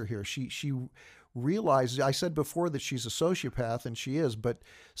character here. She realizes, I said before that she's a sociopath, and she is, but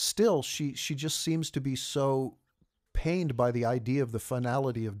still she just seems to be so pained by the idea of the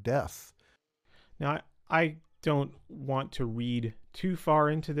finality of death. Now, I don't want to read too far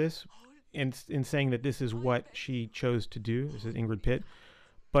into this in saying that this is what she chose to do. This is Ingrid Pitt.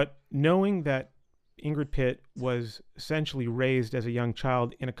 But knowing that Ingrid Pitt was essentially raised as a young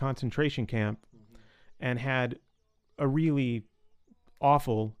child in a concentration camp and had a really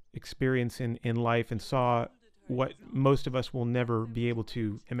awful experience in life and saw what most of us will never be able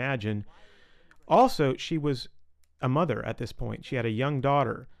to imagine. Also, she was a mother at this point. She had a young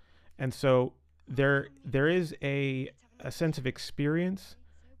daughter. And so there is a sense of experience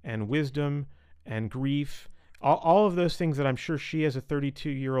and wisdom and grief, all of those things that I'm sure she, as a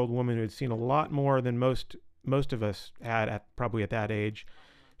 32-year-old woman who had seen a lot more than most of us had probably at that age,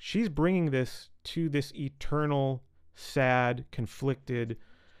 she's bringing this to this eternal, sad, conflicted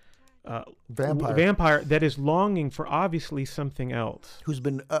vampire that is longing for obviously something else. Who's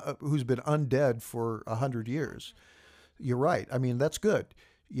been undead for 100 years. You're right. I mean, that's good.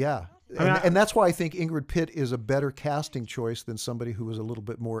 Yeah. And that's why I think Ingrid Pitt is a better casting choice than somebody who was a little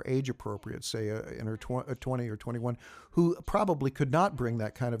bit more age appropriate, say in her 20 or 21, who probably could not bring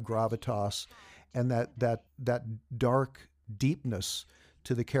that kind of gravitas and that dark deepness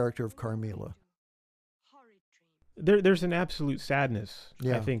to the character of Carmilla. There's an absolute sadness,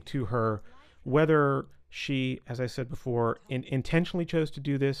 yeah, I think, to her, whether she, as I said before, intentionally chose to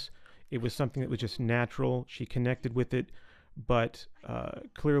do this. It was something that was just natural. She connected with it. But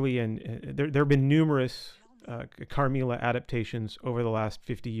clearly, there have been numerous Carmilla adaptations over the last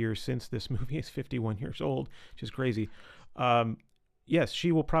 50 years since this movie is 51 years old, which is crazy. Yes,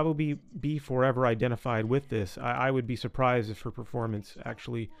 she will probably be forever identified with this. I would be surprised if her performance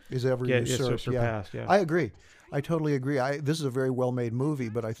actually is ever surpassed. Yeah. I agree. I totally agree. This is a very well-made movie,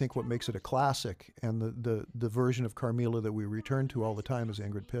 but I think what makes it a classic, and the version of Carmilla that we return to all the time, is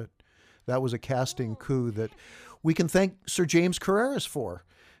Ingrid Pitt. That was a casting coup that we can thank Sir James Carreras for,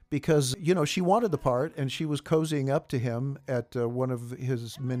 because, she wanted the part, and she was cozying up to him at one of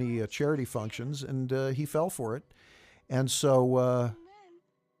his many charity functions, and he fell for it. And so...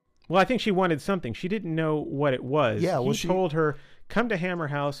 well, I think she wanted something. She didn't know what it was. Yeah, he told her, come to Hammer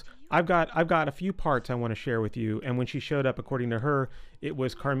House. I've got a few parts I want to share with you. And when she showed up, according to her, it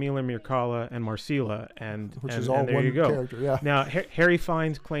was Carmilla, Mircalla, and Marcella. Which is all there one you go. character, yeah. Now, Harry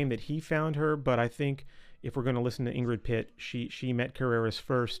Fiennes claimed that he found her, but I think if we're going to listen to Ingrid Pitt, she met Carreras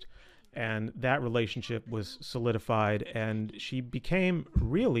first, and that relationship was solidified, and she became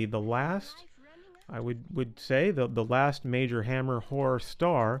really the last, I would say, the last major Hammer horror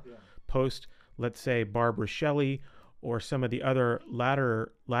star, post, let's say, Barbara Shelley or some of the other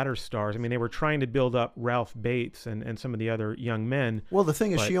latter stars. I mean, they were trying to build up Ralph Bates and some of the other young men. Well, the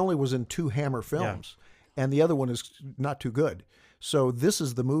thing is, she only was in 2 Hammer films, and the other one is not too good. So this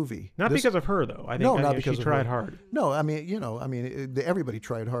is the movie. Because of her, though. I think not because she of tried her. hard. No, I mean, everybody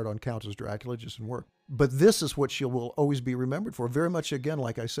tried hard on Countess Dracula, it just didn't work. But this is what she will always be remembered for. Very much, again,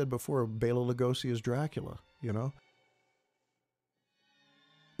 like I said before, Bela Lugosi as Dracula,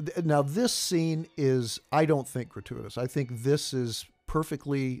 Now, this scene is, I don't think, gratuitous. I think this is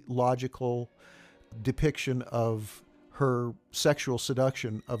perfectly logical, depiction of her sexual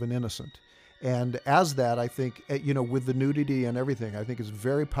seduction of an innocent. And as that, I think, with the nudity and everything, I think is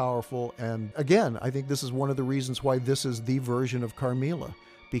very powerful. And again, I think this is one of the reasons why this is the version of Carmilla,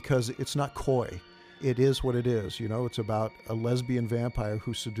 because it's not coy. It is what it is. It's about a lesbian vampire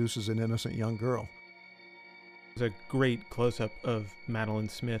who seduces an innocent young girl. There's a great close-up of Madeline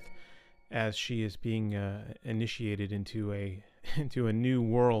Smith as she is being initiated into a new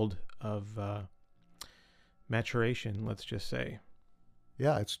world of maturation, let's just say.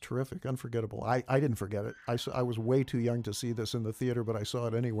 Yeah, it's terrific, unforgettable. I didn't forget it. I was way too young to see this in the theater, but I saw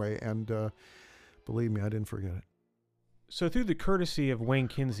it anyway, and believe me, I didn't forget it. So through the courtesy of Wayne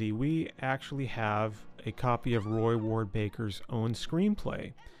Kinsey, we actually have a copy of Roy Ward Baker's own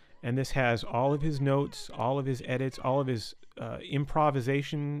screenplay. And this has all of his notes, all of his edits, all of his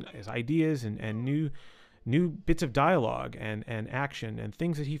improvisation, his ideas, and new bits of dialogue and action and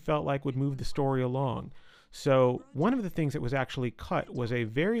things that he felt like would move the story along. So one of the things that was actually cut was a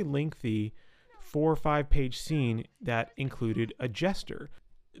very lengthy 4 or 5 page scene that included a jester.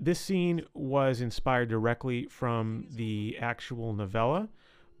 This scene was inspired directly from the actual novella,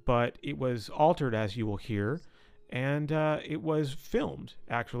 but it was altered, as you will hear, and it was filmed,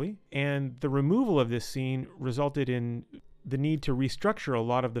 actually. And the removal of this scene resulted in the need to restructure a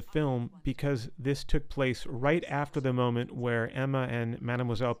lot of the film, because this took place right after the moment where Emma and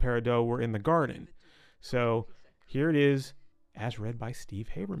Mademoiselle Peridot were in the garden. So here it is, as read by Steve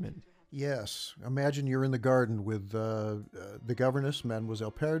Haberman. Yes. Imagine you're in the garden with the governess,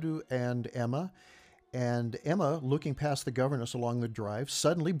 Mademoiselle Peridot, and Emma. And Emma, looking past the governess along the drive,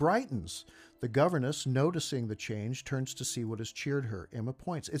 suddenly brightens. The governess, noticing the change, turns to see what has cheered her. Emma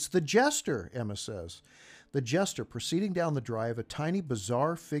points. "It's the jester," Emma says. The jester, proceeding down the drive, a tiny,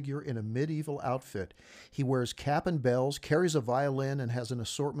 bizarre figure in a medieval outfit. He wears cap and bells, carries a violin, and has an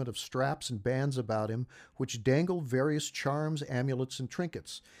assortment of straps and bands about him, which dangle various charms, amulets, and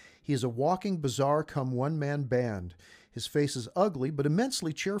trinkets. He is a walking bazaar come one-man band. His face is ugly, but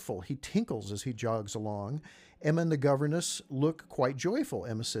immensely cheerful. He tinkles as he jogs along. Emma and the governess look quite joyful.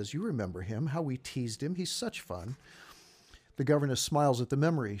 Emma says, "You remember him, how we teased him. He's such fun." The governess smiles at the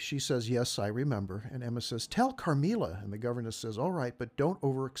memory. She says, "Yes, I remember." And Emma says, "Tell Carmilla." And the governess says, "All right, but don't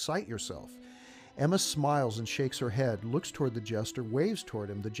overexcite yourself." Emma smiles and shakes her head, looks toward the jester, waves toward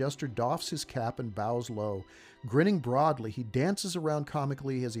him. The jester doffs his cap and bows low. Grinning broadly, he dances around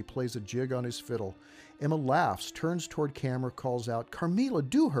comically as he plays a jig on his fiddle. Emma laughs, turns toward camera, calls out, "Carmilla,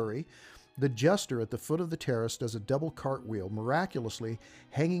 do hurry." The jester at the foot of the terrace does a double cartwheel, miraculously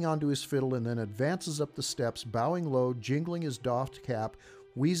hanging onto his fiddle, and then advances up the steps, bowing low, jingling his doffed cap,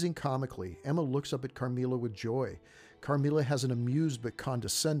 wheezing comically. Emma looks up at Carmilla with joy. Carmilla has an amused but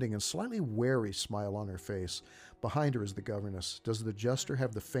condescending and slightly wary smile on her face. Behind her is the governess. Does the jester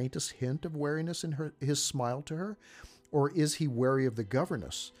have the faintest hint of wariness in his smile to her? Or is he wary of the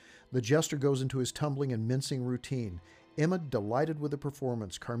governess? The jester goes into his tumbling and mincing routine. Emma delighted with the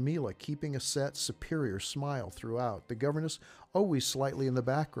performance, Carmilla keeping a set, superior smile throughout, the governess always slightly in the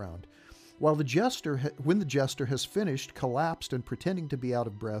background. When the jester has finished, collapsed, and pretending to be out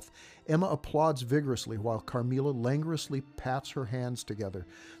of breath, Emma applauds vigorously while Carmilla languorously pats her hands together.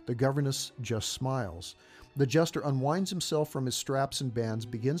 The governess just smiles. The jester unwinds himself from his straps and bands,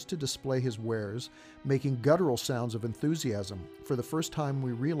 begins to display his wares, making guttural sounds of enthusiasm. For the first time,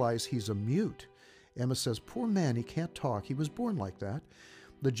 we realize he's a mute. Emma says, "Poor man, he can't talk. He was born like that."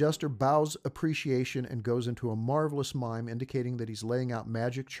 The jester bows appreciation and goes into a marvelous mime, indicating that he's laying out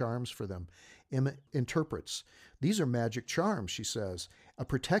magic charms for them. Emma interprets. "These are magic charms," she says. "A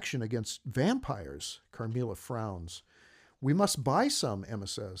protection against vampires." Carmilla frowns. "We must buy some," Emma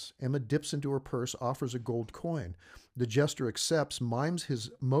says. Emma dips into her purse, offers a gold coin. The jester accepts, mimes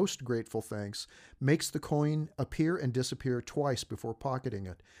his most grateful thanks, makes the coin appear and disappear twice before pocketing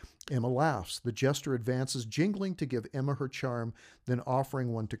it. Emma laughs. The jester advances, jingling to give Emma her charm, then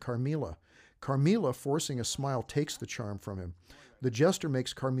offering one to Carmilla. Carmilla, forcing a smile, takes the charm from him. The jester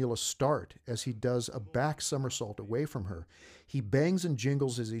makes Carmilla start as he does a back somersault away from her. He bangs and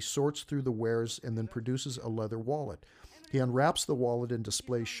jingles as he sorts through the wares and then produces a leather wallet. He unwraps the wallet and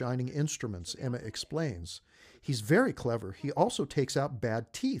displays shining instruments, Emma explains. He's very clever. He also takes out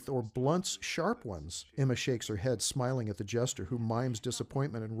bad teeth or blunts sharp ones. Emma shakes her head, smiling at the jester, who mimes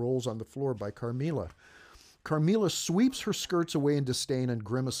disappointment and rolls on the floor by Carmilla. Carmilla sweeps her skirts away in disdain and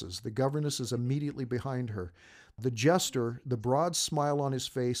grimaces. The governess is immediately behind her. The jester, the broad smile on his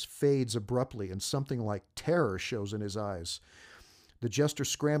face, fades abruptly, and something like terror shows in his eyes. The jester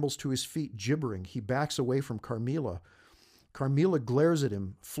scrambles to his feet, gibbering. He backs away from Carmilla. Carmilla glares at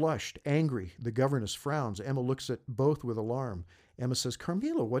him, flushed, angry. The governess frowns. Emma looks at both with alarm. Emma says,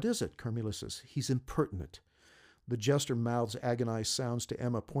 Carmilla, what is it? Carmilla says, he's impertinent. The jester mouths agonized sounds to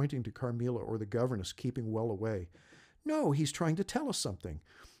Emma, pointing to Carmilla or the governess, keeping well away. No, he's trying to tell us something.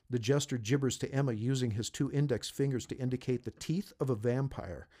 The jester gibbers to Emma, using his 2 index fingers to indicate the teeth of a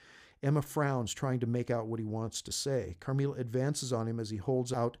vampire. Emma frowns, trying to make out what he wants to say. Carmilla advances on him as he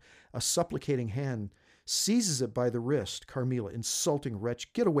holds out a supplicating hand, seizes it by the wrist. Carmilla, insulting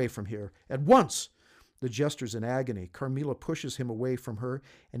wretch, get away from here, at once! The jester's in agony. Carmilla pushes him away from her,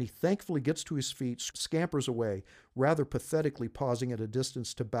 and he thankfully gets to his feet, scampers away, rather pathetically pausing at a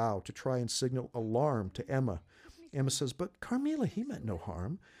distance to bow, to try and signal alarm to Emma. Emma says, but Carmilla, he meant no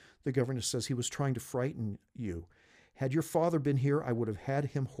harm. The governess says, he was trying to frighten you. Had your father been here, I would have had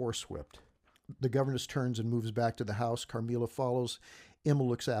him horsewhipped. The governess turns and moves back to the house. Carmilla follows. Emma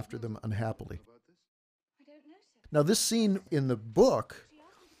looks after them unhappily. Now, this scene in the book,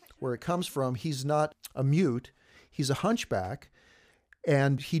 where it comes from, he's not a mute, he's a hunchback,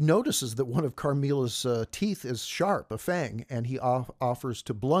 and he notices that one of Carmilla's teeth is sharp, a fang, and he offers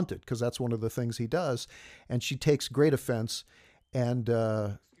to blunt it, because that's one of the things he does, and she takes great offense and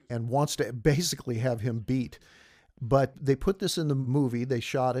wants to basically have him beat. But they put this in the movie, they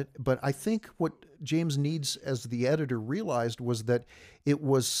shot it, but I think what James Needs, as the editor, realized was that it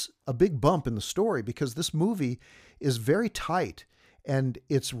was a big bump in the story, because this movie is very tight, and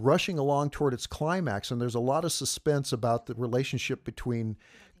it's rushing along toward its climax, and there's a lot of suspense about the relationship between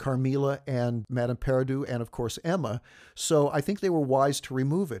Carmilla and Madame Perrideau and, of course, Emma. So I think they were wise to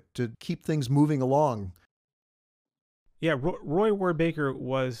remove it, to keep things moving along. Yeah, Roy Ward Baker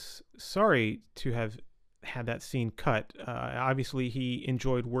was sorry to have had that scene cut. Obviously, he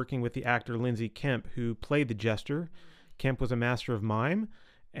enjoyed working with the actor Lindsay Kemp, who played the jester. Kemp was a master of mime,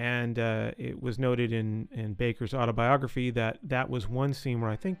 and it was noted in Baker's autobiography that that was one scene where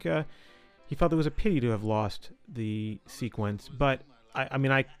I think he felt it was a pity to have lost the sequence. But I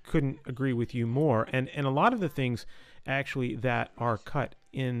mean, I couldn't agree with you more. And a lot of the things actually that are cut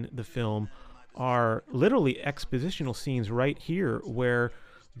in the film are literally expositional scenes right here, where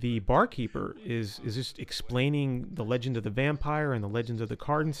the barkeeper is just explaining the legend of the vampire and the legends of the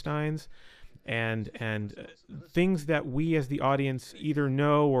Constantines, and things that we as the audience either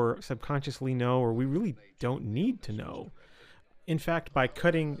know or subconsciously know, or we really don't need to know. In fact, by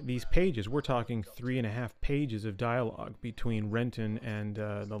cutting these pages, we're talking 3.5 pages of dialogue between Renton and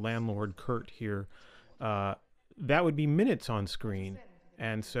the landlord Kurt here. That would be minutes on screen.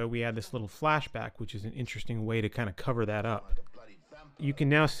 And so we had this little flashback, which is an interesting way to kind of cover that up. You can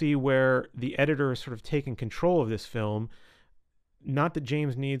now see where the editor has sort of taken control of this film. Not that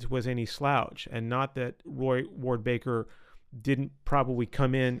James Needs was any slouch, and not that Roy Ward Baker didn't probably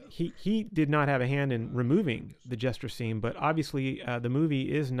come in. He did not have a hand in removing the jester scene, but obviously the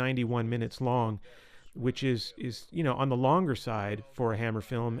movie is 91 minutes long, which is on the longer side for a Hammer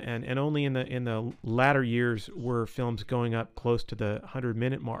film, and only in the latter years were films going up close to the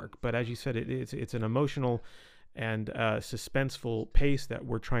 100-minute mark. But as you said, it's an emotional and suspenseful pace that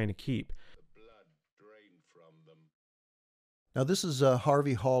we're trying to keep. Now, this is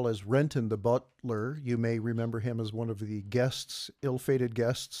Harvey Hall as Renton the butler. You may remember him as one of the guests, ill-fated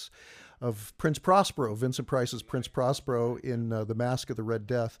guests of Prince Prospero, Vincent Price's Prince Prospero in The Mask of the Red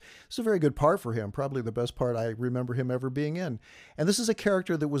Death. It's a very good part for him, probably the best part I remember him ever being in. And this is a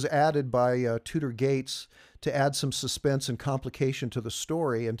character that was added by Tudor Gates to add some suspense and complication to the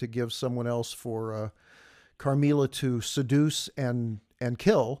story, and to give someone else for Carmilla to seduce and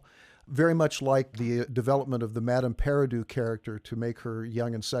kill, very much like the development of the Madame Perrideau character to make her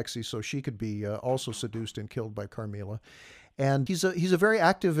young and sexy so she could be also seduced and killed by Carmilla. And he's a very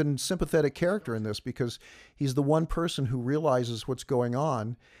active and sympathetic character in this, because he's the one person who realizes what's going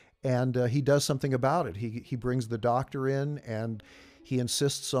on, and he does something about it. He brings the doctor in, and he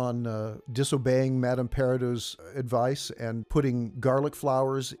insists on disobeying Madame Perrideau's advice and putting garlic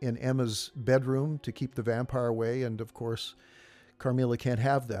flowers in Emma's bedroom to keep the vampire away. And of course, Carmilla can't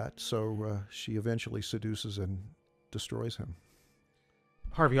have that, so she eventually seduces and destroys him.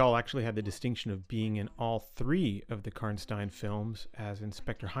 Harvey Hall actually had the distinction of being in all 3 of the Karnstein films, as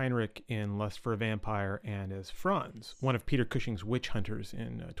Inspector Heinrich in Lust for a Vampire, and as Franz, one of Peter Cushing's witch hunters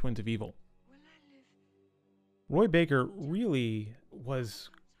in Twins of Evil. Roy Baker really was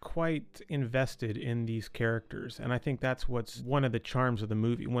quite invested in these characters, and I think that's what's one of the charms of the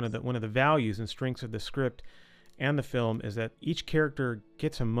movie, one of the values and strengths of the script and the film, is that each character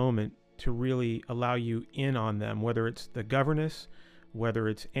gets a moment to really allow you in on them, whether it's the governess, whether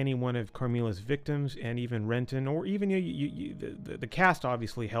it's any one of Carmilla's victims, and even Renton, or even the cast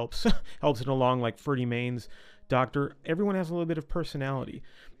obviously helps it along, like Ferdy Main's doctor. Everyone has a little bit of personality.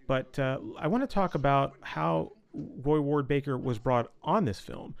 But I want to talk about how Roy Ward Baker was brought on this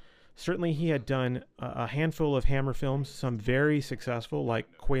film. Certainly he had done a handful of Hammer films, some very successful,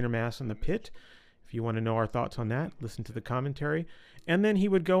 like Quatermass and The Pit. If you want to know our thoughts on that, listen to the commentary. And then he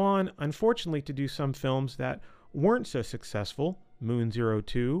would go on, unfortunately, to do some films that weren't so successful, Moon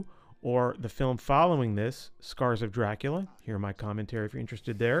 02, or the film following this, Scars of Dracula. Hear my commentary if you're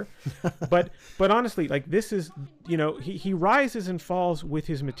interested there. but honestly, like, this is, he rises and falls with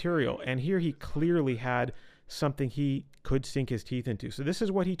his material, and here he clearly had something he could sink his teeth into. So this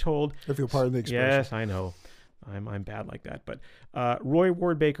is what he told. If you'll pardon the expression. Yes, I know. I'm bad like that. But Roy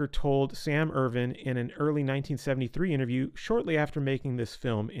Ward Baker told Sam Irvin in an early 1973 interview shortly after making this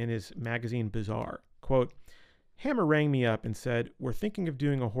film in his magazine Bazaar, quote, "Hammer rang me up and said, 'We're thinking of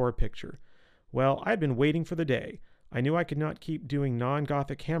doing a horror picture.' Well, I'd been waiting for the day. I knew I could not keep doing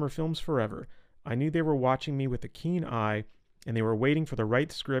non-Gothic Hammer films forever. I knew they were watching me with a keen eye, and they were waiting for the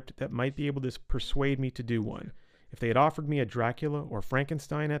right script that might be able to persuade me to do one. If they had offered me a Dracula or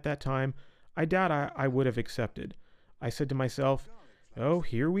Frankenstein at that time, I doubt I would have accepted. I said to myself, oh,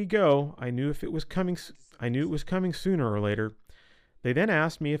 here we go. I knew it was coming sooner or later. They then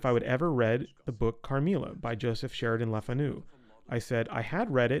asked me if I would ever read the book Carmilla by Joseph Sheridan Le Fanu. I said I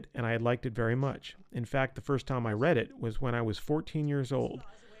had read it and I had liked it very much. In fact, the first time I read it was when I was 14 years old.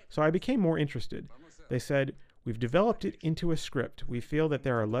 So I became more interested. They said, we've developed it into a script. We feel that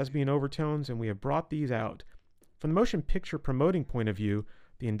there are lesbian overtones and we have brought these out. From the motion picture promoting point of view,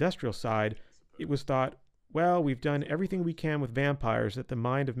 the industrial side, it was thought, well, we've done everything we can with vampires that the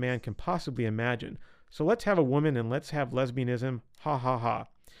mind of man can possibly imagine. So let's have a woman and let's have lesbianism. Ha ha ha.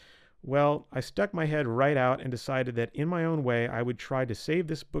 Well, I stuck my head right out and decided that in my own way I would try to save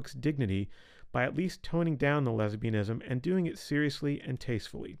this book's dignity by at least toning down the lesbianism and doing it seriously and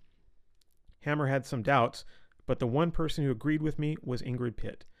tastefully. Hammer had some doubts, but the one person who agreed with me was Ingrid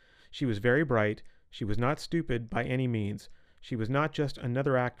Pitt. She was very bright. She was not stupid by any means. She was not just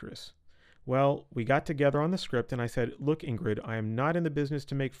another actress. Well, we got together on the script and I said, look, Ingrid, I am not in the business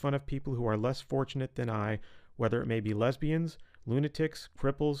to make fun of people who are less fortunate than I, whether it may be lesbians, lunatics,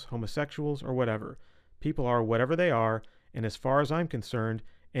 cripples, homosexuals, or whatever. People are whatever they are, and as far as I'm concerned,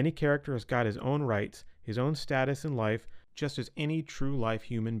 any character has got his own rights, his own status in life, just as any true life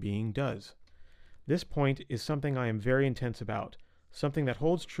human being does. This point is something I am very intense about, something that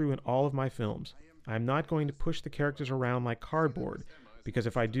holds true in all of my films. I am not going to push the characters around like cardboard, because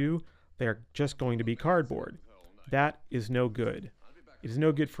if I do, they are just going to be cardboard. That is no good. It is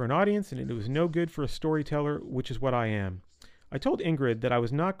no good for an audience, and it was no good for a storyteller, which is what I am. I told Ingrid that I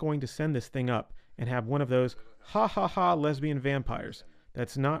was not going to send this thing up and have one of those ha-ha-ha lesbian vampires.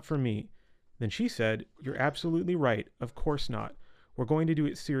 That's not for me. Then she said, you're absolutely right. Of course not. We're going to do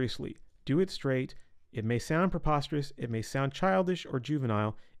it seriously. Do it straight. It may sound preposterous. It may sound childish or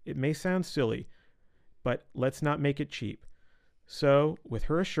juvenile. It may sound silly. But let's not make it cheap. So, with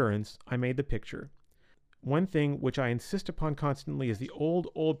her assurance, I made the picture. One thing which I insist upon constantly is the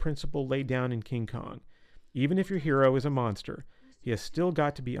old principle laid down in King Kong. Even if your hero is a monster, he has still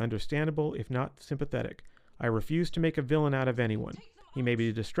got to be understandable, if not sympathetic. I refuse to make a villain out of anyone. He may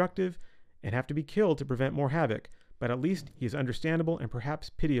be destructive and have to be killed to prevent more havoc, but at least he is understandable and perhaps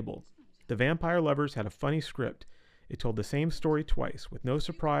pitiable. The Vampire Lovers had a funny script. It told the same story twice, with no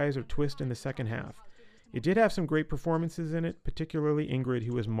surprise or twist in the second half. It did have some great performances in it, particularly Ingrid,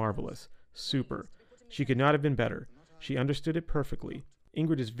 who was marvelous. Super. She could not have been better. She understood it perfectly.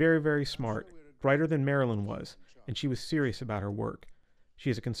 Ingrid is very, very smart, brighter than Marilyn was, and she was serious about her work. She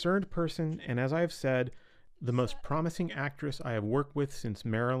is a concerned person, and as I have said, the most promising actress I have worked with since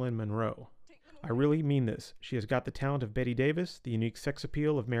Marilyn Monroe. I really mean this. She has got the talent of Bette Davis, the unique sex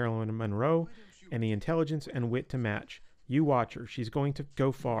appeal of Marilyn Monroe, and the intelligence and wit to match. You watch her. She's going to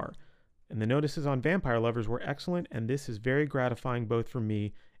go far. And the notices on Vampire Lovers were excellent, and this is very gratifying both for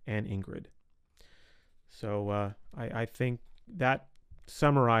me and Ingrid. So I think that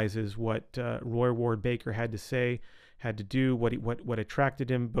summarizes what Roy Ward Baker had to say, had to do, what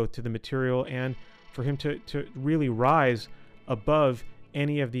attracted him both to the material and for him to really rise above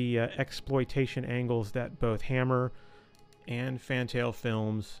any of the exploitation angles that both Hammer and Fantail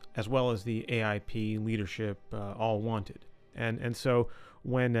Films, as well as the AIP leadership, all wanted. And so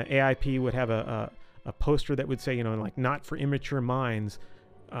when AIP would have a poster that would say, like, not for immature minds,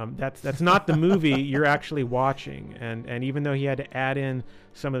 that's not the movie you're actually watching. And even though he had to add in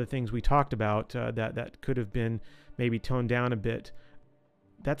some of the things we talked about that could have been maybe toned down a bit,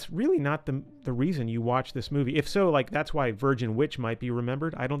 that's really not the reason you watch this movie. If so, like, that's why Virgin Witch might be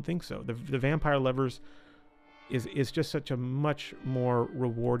remembered. I don't think so. The Vampire Lovers is just such a much more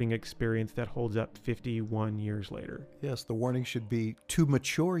rewarding experience that holds up 51 years later. Yes, the warning should be to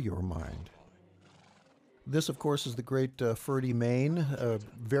mature your mind. This, of course, is the great Ferdy Mayne,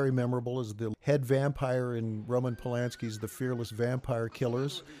 very memorable as the head vampire in Roman Polanski's The Fearless Vampire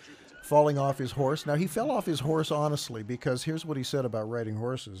Killers, falling off his horse. Now, he fell off his horse honestly, because here's what he said about riding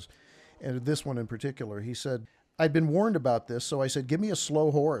horses, and this one in particular. He said, "I'd been warned about this, so I said, give me a slow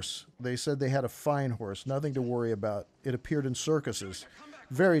horse. They said they had a fine horse, nothing to worry about. It appeared in circuses,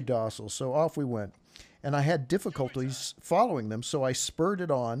 very docile, so off we went. And I had difficulties following them, so I spurred it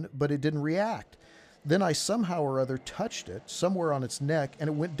on, but it didn't react. Then I somehow or other touched it somewhere on its neck, and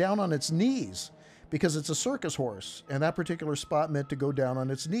it went down on its knees, because it's a circus horse, and that particular spot meant to go down on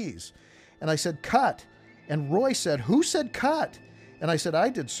its knees. And I said, cut. And Roy said, who said cut? And I said, I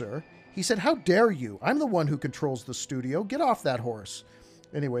did, sir. He said, how dare you? I'm the one who controls the studio. Get off that horse.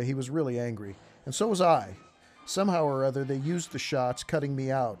 Anyway, he was really angry, and so was I. Somehow or other, they used the shots, cutting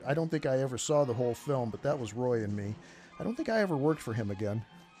me out. I don't think I ever saw the whole film, but that was Roy and me. I don't think I ever worked for him again."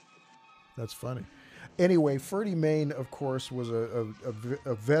 That's funny. Anyway, Ferdy Mayne, of course, was a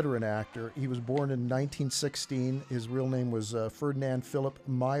veteran actor. He was born in 1916. His real name was Ferdinand Philipp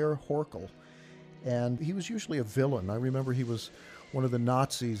Meyer Horkel, and he was usually a villain. I remember he was one of the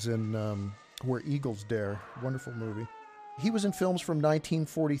Nazis in Where Eagles Dare, wonderful movie. He was in films from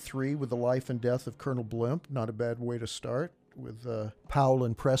 1943 with The Life and Death of Colonel Blimp, not a bad way to start, with Powell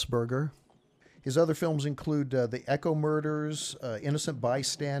and Pressburger. His other films include The Echo Murders, Innocent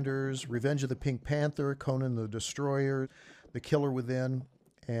Bystanders, Revenge of the Pink Panther, Conan the Destroyer, The Killer Within,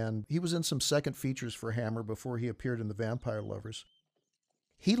 and he was in some second features for Hammer before he appeared in The Vampire Lovers.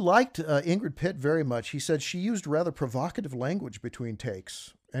 He liked Ingrid Pitt very much. He said she used rather provocative language between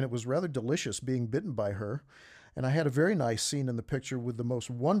takes, and it was rather delicious being bitten by her. And I had a very nice scene in the picture with the most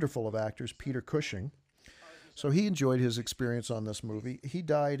wonderful of actors, Peter Cushing. So he enjoyed his experience on this movie. He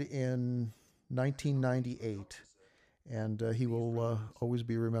died in 1998, and he will always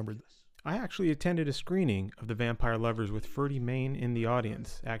be remembered. I actually attended a screening of The Vampire Lovers with Ferdy Mayne in the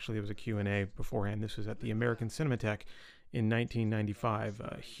audience. Actually, it was a Q&A beforehand. This was at the American Cinematheque in 1995.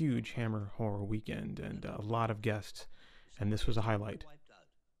 A huge Hammer horror weekend and a lot of guests, and this was a highlight.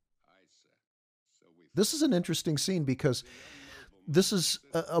 This is an interesting scene because this is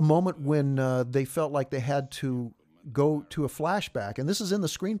a moment when they felt like they had to go to a flashback, and this is in the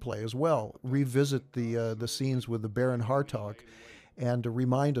screenplay as well, revisit the scenes with the Baron Hartog and to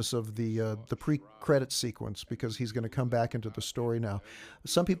remind us of the pre-credit sequence, because he's going to come back into the story now.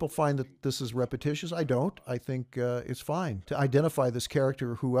 Some people find that this is repetitious. I don't. I think it's fine to identify this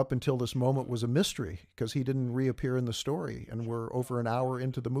character who up until this moment was a mystery because he didn't reappear in the story, and we're over an hour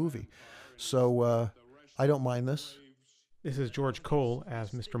into the movie. So I don't mind this. This is George Cole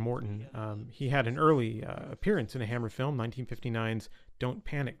as Mr. Morton. He had an early appearance in a Hammer film, 1959's Don't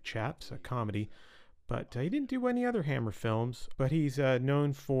Panic, Chaps, a comedy. But he didn't do any other Hammer films. But he's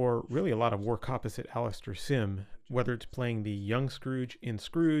known for really a lot of work opposite Alistair Sim, whether it's playing the young Scrooge in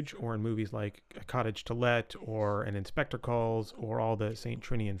Scrooge or in movies like A Cottage to Let or An Inspector Calls or all the St.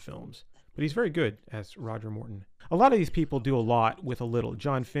 Trinian films. But he's very good as Roger Morton. A lot of these people do a lot with a little.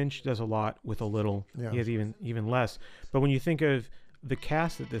 John Finch does a lot with a little. Yeah. He has even less. But when you think of the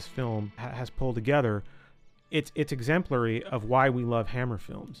cast that this film has pulled together, it's exemplary of why we love Hammer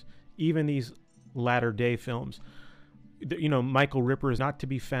films. Even these latter-day films. You know, Michael Ripper is not to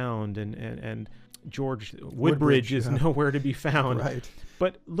be found, and George Woodbridge is nowhere to be found. Right.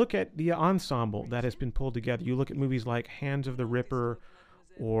 But look at the ensemble that has been pulled together. You look at movies like Hands of the Ripper,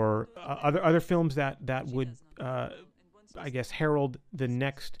 or other films that would, I guess, herald the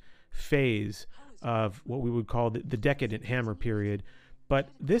next phase of what we would call the decadent Hammer period. But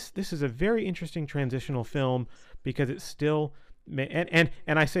this is a very interesting transitional film because it's still, and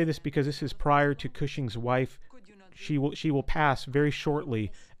I say this because this is prior to Cushing's wife. She will pass very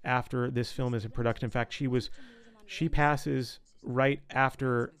shortly after this film is in production. In fact, she passes right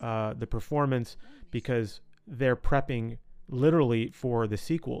after the performance because they're prepping literally for the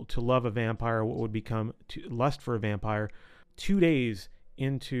sequel to Love a Vampire, what would become Lust for a Vampire. 2 days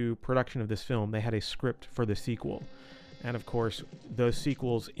into production of this film, they had a script for the sequel. And of course, those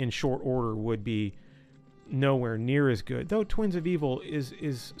sequels in short order would be nowhere near as good, though Twins of Evil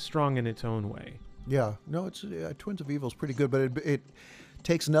is strong in its own way. Yeah, no, it's Twins of Evil is pretty good, but it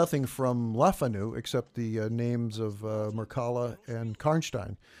takes nothing from La Fanu except the names of Mercala and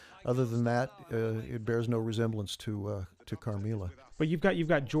Karnstein. Other than that, it bears no resemblance to Carmilla. But you've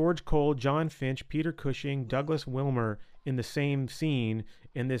got George Cole, John Finch, Peter Cushing, Douglas Wilmer in the same scene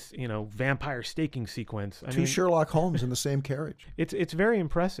in this, vampire staking sequence. Two Sherlock Holmes in the same carriage. It's very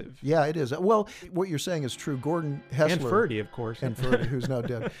impressive. Yeah, it is. Well, what you're saying is true. Gordon Hessler. And Ferdy, of course. And Ferdy, who's now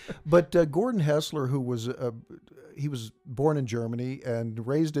dead. But Gordon Hessler, who was he was born in Germany and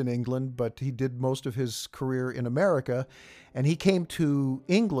raised in England, but he did most of his career in America. And he came to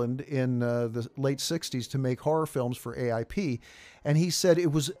England in the late 60s to make horror films for AIP. And he said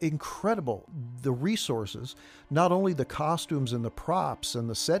it was incredible, the resources, not only the costumes and the props and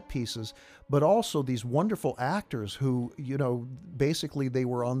the set pieces, but also these wonderful actors who, basically they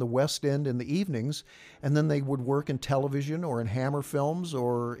were on the West End in the evenings, and then they would work in television or in Hammer films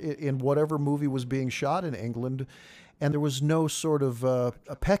or in whatever movie was being shot in England. And there was no sort of a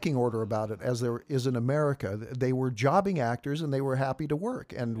pecking order about it, as there is in America. They were jobbing actors, and they were happy to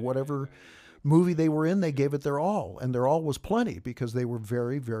work. And whatever movie they were in, they gave it their all. And their all was plenty, because they were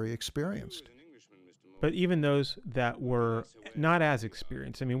very, very experienced. But even those that were not as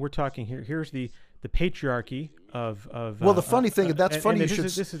experienced, we're talking here. Here's the patriarchy of. Well, the funny thing, that's funny.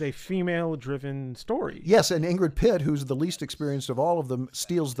 This is a female-driven story. Yes, and Ingrid Pitt, who's the least experienced of all of them,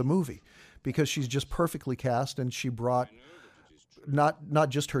 steals the movie, because she's just perfectly cast, and she brought not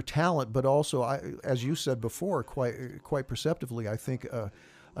just her talent, but also, as you said before, quite perceptively, I think,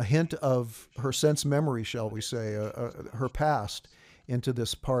 a hint of her sense memory, shall we say, her past, into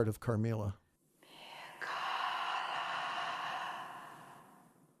this part of Carmilla.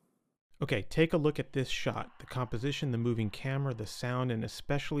 Okay, take a look at this shot. The composition, the moving camera, the sound, and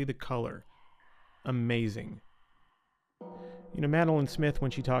especially the color. Amazing. Madeline Smith,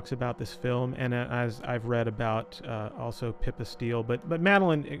 when she talks about this film, and as I've read about also Pippa Steele, but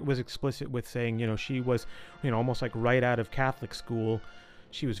Madeline was explicit with saying, she was, almost like right out of Catholic school.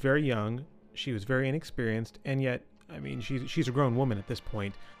 She was very young, she was very inexperienced, and yet, she's a grown woman at this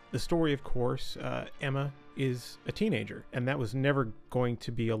point. The story, of course, Emma is a teenager, and that was never going to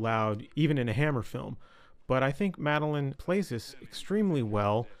be allowed, even in a Hammer film. But I think Madeline plays this extremely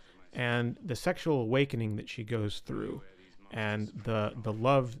well, and the sexual awakening that she goes through, and the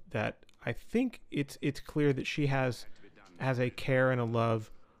love that I think it's clear that she has a care and a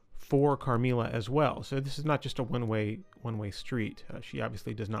love for Carmilla as well. So this is not just a one-way street. She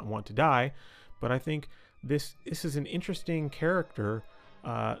obviously does not want to die, but I think this is an interesting character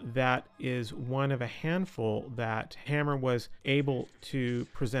that is one of a handful that Hammer was able to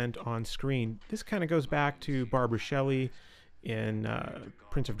present on screen. This kind of goes back to Barbara Shelley in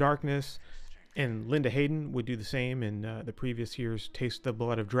Prince of Darkness, and Linda Hayden would do the same in the previous year's Taste the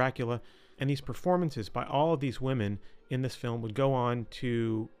Blood of Dracula. And these performances by all of these women in this film would go on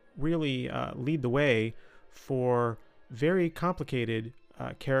to really lead the way for very complicated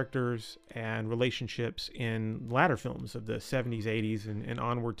characters and relationships in latter films of the 70s, 80s, and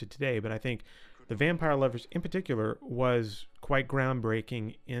onward to today. But I think The Vampire Lovers in particular was quite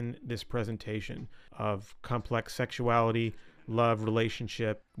groundbreaking in this presentation of complex sexuality, love,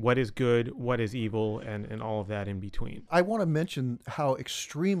 relationship, what is good, what is evil, and all of that in between. I want to mention how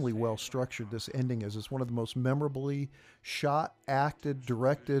extremely well structured this ending is. It's one of the most memorably shot, acted,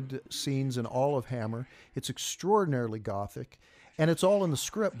 directed scenes in all of Hammer. It's extraordinarily gothic. And it's all in the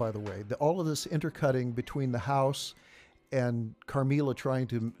script, by the way. All of this intercutting between the house and Carmilla trying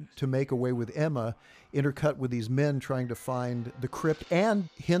to make away with Emma, intercut with these men trying to find the crypt, and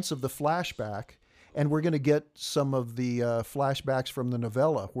hints of the flashback. And we're going to get some of the flashbacks from the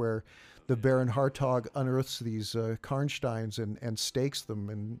novella, where the Baron Hartog unearths these Karnsteins and stakes them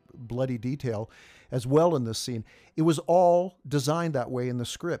in bloody detail as well in this scene. It was all designed that way in the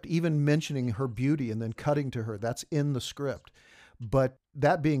script, even mentioning her beauty and then cutting to her. That's in the script. But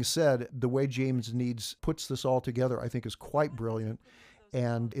that being said, the way James Needs puts this all together, I think, is quite brilliant,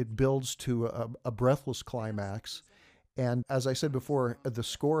 and it builds to a breathless climax. And as I said before, the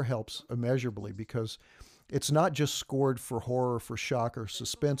score helps immeasurably, because it's not just scored for horror, for shock or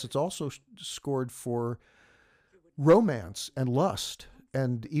suspense. It's also scored for romance and lust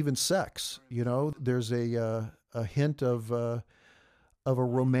and even sex. There's a hint of a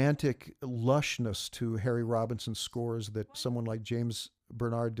romantic lushness to Harry Robinson's scores that someone like James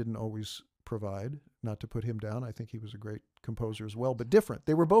Bernard didn't always provide. Not to put him down. I think he was a great composer as well, but different.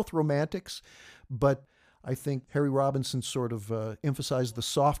 They were both romantics, but I think Harry Robinson sort of emphasized the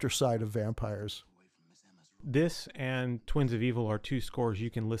softer side of vampires. This and Twins of Evil are two scores you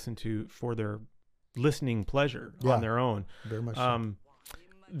can listen to for their listening pleasure on their own. Very much so.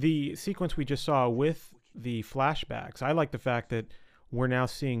 The sequence we just saw with the flashbacks, I like the fact that we're now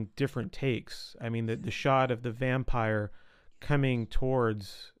seeing different takes. The shot of the vampire coming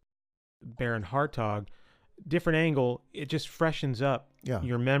towards Baron Hartog, different angle, it just freshens up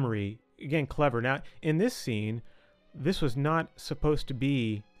your memory. Again, clever. Now, in this scene, this was not supposed to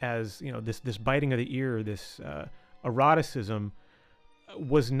be, as this biting of the ear, this eroticism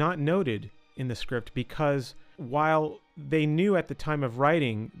was not noted in the script, because while they knew at the time of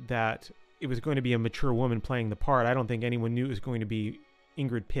writing that it was going to be a mature woman playing the part, I don't think anyone knew it was going to be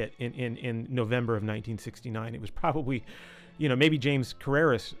Ingrid Pitt in November of 1969. It was probably, maybe James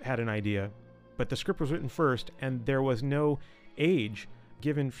Carreras had an idea, but the script was written first, and there was no age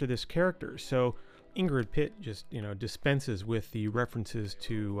given for this character. So Ingrid Pitt just, dispenses with the references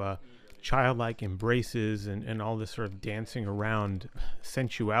to childlike embraces and all this sort of dancing around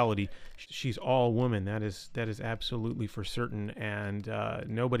sensuality. She's all woman. That is absolutely for certain, and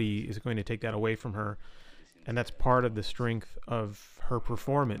nobody is going to take that away from her. And that's part of the strength of her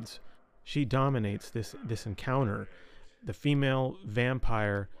performance. She dominates this encounter. The female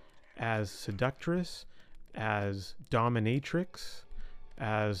vampire as seductress, as dominatrix,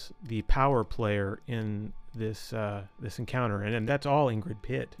 as the power player in this encounter, and that's all Ingrid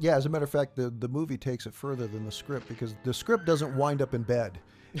Pitt. Yeah, as a matter of fact, the movie takes it further than the script, because the script doesn't wind up in bed,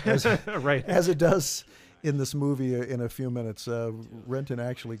 as, right, as it does in this movie. In a few minutes, Renton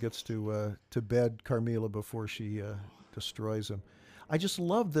actually gets to bed Carmilla before she destroys him. I just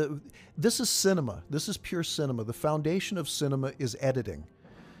love this is cinema. This is pure cinema. The foundation of cinema is editing.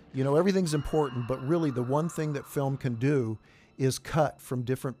 Everything's important, but really the one thing that film can do is cut from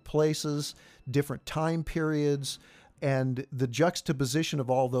different places, different time periods, and the juxtaposition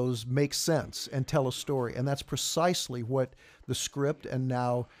of all those makes sense and tell a story. And that's precisely what the script and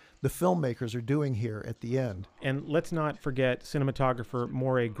now the filmmakers are doing here at the end. And let's not forget cinematographer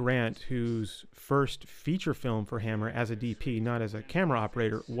Moray Grant, whose first feature film for Hammer as a DP, not as a camera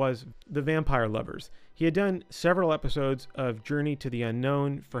operator, was The Vampire Lovers. He had done several episodes of Journey to the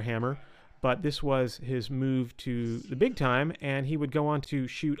Unknown for Hammer, but this was his move to the big time, and he would go on to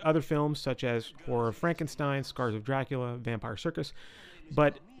shoot other films such as Horror of Frankenstein, Scars of Dracula, Vampire Circus.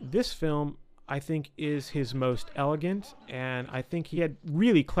 But this film, I think, is his most elegant, and I think he had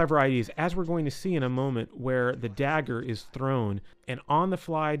really clever ideas, as we're going to see in a moment, where the dagger is thrown. An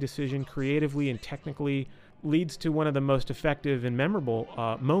on-the-fly decision, creatively and technically, leads to one of the most effective and memorable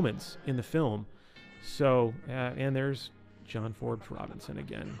moments in the film. So, and there's John Forbes Robinson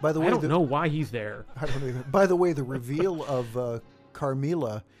again. By the way, I don't know why he's there. I don't either. By the way, the reveal of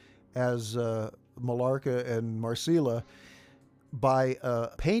Carmilla as Malarca and Marcella by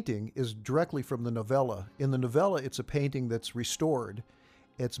painting is directly from the novella. In the novella, it's a painting that's restored.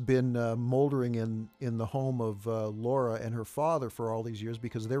 It's been moldering in the home of Laura and her father for all these years,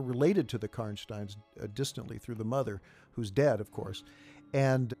 because they're related to the Karnsteins distantly through the mother, who's dead, of course.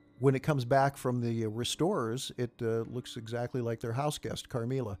 And when it comes back from the restorers, it looks exactly like their house guest,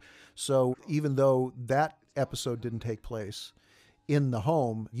 Carmilla. So even though that episode didn't take place in the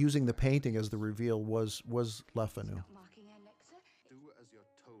home, using the painting as the reveal was La Fanu.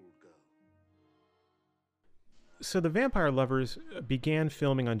 So The Vampire Lovers began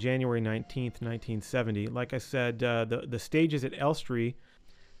filming on January 19th, 1970. Like I said, the stages at Elstree,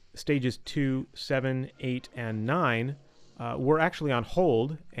 stages 2, 7, 8, and 9, were actually on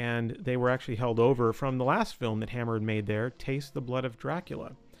hold, and they were actually held over from the last film that Hammer had made there, Taste the Blood of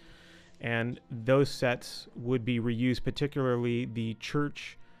Dracula. And those sets would be reused, particularly the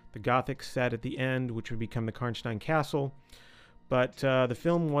church, the Gothic set at the end, which would become the Karnstein Castle. But the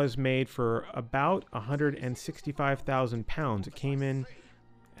film was made for about £165,000. It came in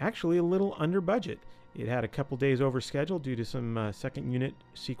actually a little under budget. It had a couple days over schedule due to some second unit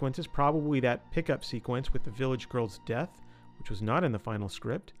sequences, probably that pickup sequence with the village girl's death, which was not in the final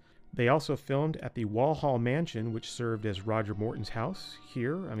script. They also filmed at the Walhall Mansion, which served as Roger Morton's house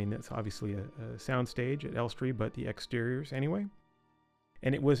here. I mean, that's obviously a soundstage at Elstree, but the exteriors anyway.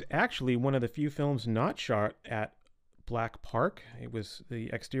 And it was actually one of the few films not shot at Black Park.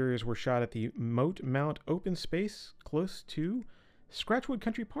 The exteriors were shot at the Moat Mount open space close to Scratchwood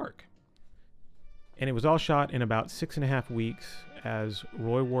Country Park. And it was all shot in about 6.5 weeks as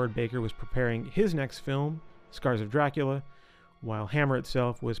Roy Ward Baker was preparing his next film, Scars of Dracula, while Hammer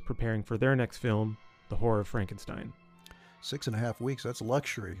itself was preparing for their next film, The Horror of Frankenstein. 6.5 weeks, that's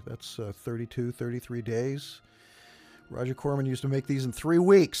luxury. That's 32, 33 days. Roger Corman used to make these in 3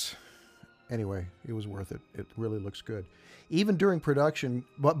 weeks. Anyway, it was worth it. It really looks good. Even during production,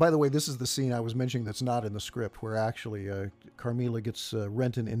 by the way, this is the scene I was mentioning that's not in the script, where actually Carmilla gets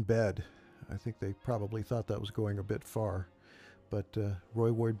Renton in bed. I think they probably thought that was going a bit far, but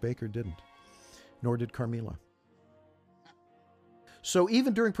Roy Ward Baker didn't, nor did Carmilla. So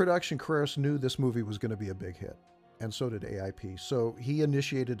even during production, Carreras knew this movie was going to be a big hit, and so did AIP. So he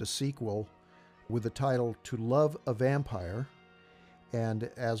initiated a sequel with the title To Love a Vampire, And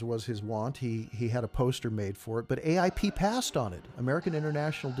as was his wont, he had a poster made for it, but AIP passed on it. American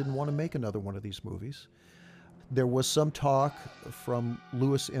International didn't want to make another one of these movies. There was some talk from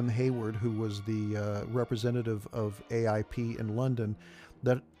Lewis M. Hayward, who was the representative of AIP in London,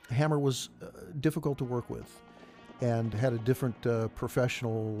 that Hammer was difficult to work with and had a different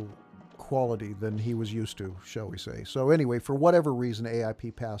professional quality than he was used to, shall we say. So anyway, for whatever reason,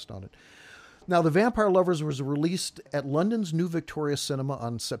 AIP passed on it. Now, The Vampire Lovers was released at London's New Victoria Cinema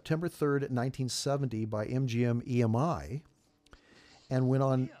on September 3rd, 1970 by MGM EMI, and went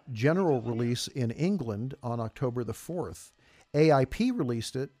on general release in England on October the 4th. AIP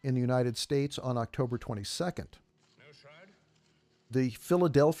released it in the United States on October 22nd. The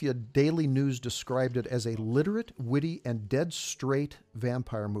Philadelphia Daily News described it as a literate, witty, and dead straight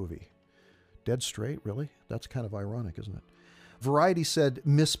vampire movie. Dead straight, really? That's kind of ironic, isn't it? Variety said,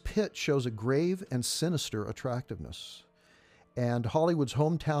 Miss Pitt shows a grave and sinister attractiveness. And Hollywood's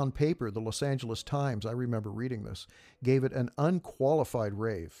hometown paper, the Los Angeles Times, I remember reading this, gave it an unqualified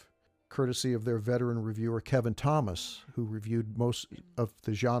rave, courtesy of their veteran reviewer Kevin Thomas, who reviewed most of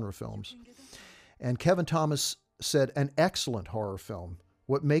the genre films. And Kevin Thomas said, an excellent horror film.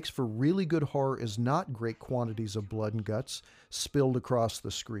 What makes for really good horror is not great quantities of blood and guts spilled across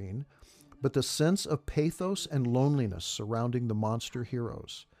the screen, but the sense of pathos and loneliness surrounding the monster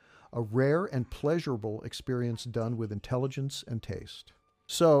heroes. A rare and pleasurable experience done with intelligence and taste.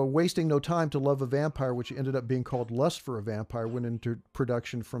 So, wasting no time to love a vampire, which ended up being called Lust for a Vampire, went into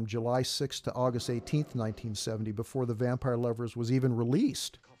production from July 6th to August 18th, 1970, before The Vampire Lovers was even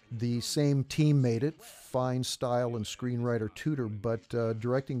released. The same team made it, fine style and screenwriter Tudor, but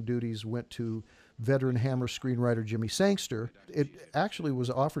directing duties went to veteran Hammer screenwriter Jimmy Sangster. It actually was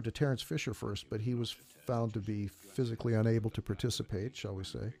offered to Terence Fisher first, but he was found to be physically unable to participate, shall we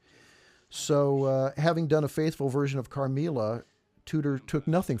say. So, having done a faithful version of Carmilla, Tudor took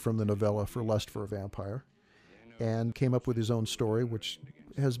nothing from the novella for Lust for a Vampire and came up with his own story, which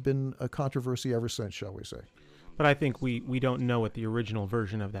has been a controversy ever since, shall we say. But I think we don't know what the original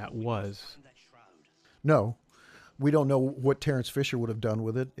version of that was. No. We don't know what Terence Fisher would have done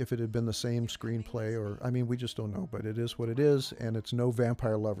with it, if it had been the same screenplay, or, I mean, we just don't know, but it is what it is, and it's no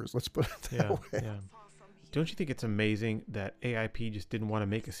Vampire Lovers, let's put it that way. Yeah. Don't you think it's amazing that AIP just didn't want to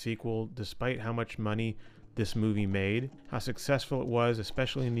make a sequel, despite how much money this movie made, how successful it was,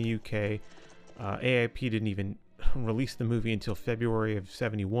 especially in the UK. AIP didn't even release the movie until February of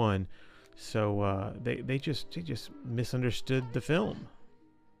 '71, so they just misunderstood the film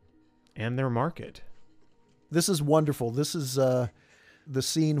and their market. This is wonderful. This is the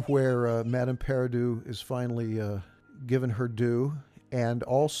scene where Madame Perrideau is finally given her due, and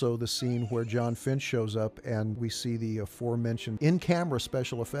also the scene where John Finch shows up and we see the aforementioned in-camera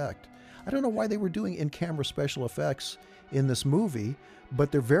special effect. I don't know why they were doing in-camera special effects in this movie,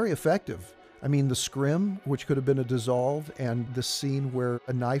 but they're very effective. I mean, the scrim, which could have been a dissolve, and the scene where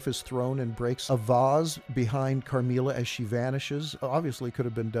a knife is thrown and breaks a vase behind Carmilla as she vanishes, obviously could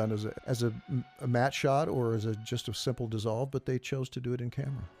have been done as a matte shot or as just a simple dissolve, but they chose to do it in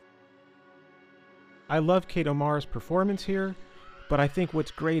camera. I love Kate O'Mara's performance here, but I think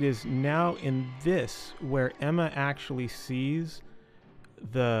what's great is now in this, where Emma actually sees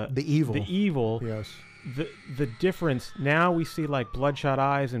the evil. Yes. The difference, now we see like bloodshot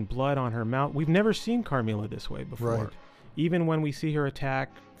eyes and blood on her mouth. We've never seen Carmilla this way before. Right. Even when we see her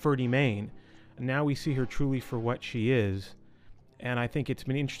attack Ferdy Mayne, now we see her truly for what she is. And I think it's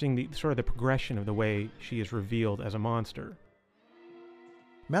been interesting, the progression of the way she is revealed as a monster.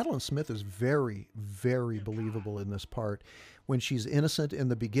 Madeline Smith is very, very believable in this part. When she's innocent in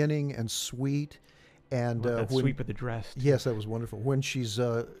the beginning and sweet, and sweet with the dress. Yes, that was wonderful. When she's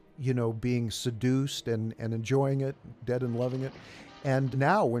being seduced and enjoying it, dead and loving it, and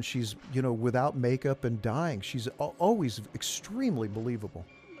now when she's without makeup and dying, she's always extremely believable.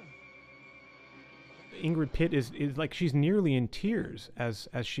 Ingrid Pitt is like she's nearly in tears as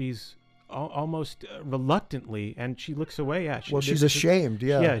she's almost reluctantly, and she looks away. She's ashamed.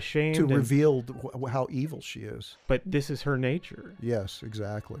 Ashamed to reveal how evil she is. But this is her nature. Yes,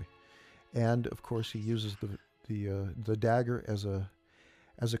 exactly. And of course, he uses the dagger as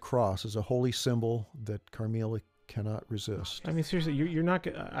a cross, as a holy symbol that Carmilla cannot resist. I mean, seriously, you're not.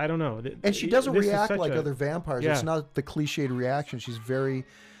 I don't know. And she doesn't react like other vampires. Yeah. It's not the cliched reaction. She's very,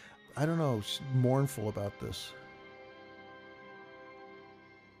 I don't know, mournful about this.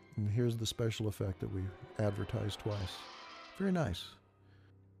 And here's the special effect that we advertised twice. Very nice.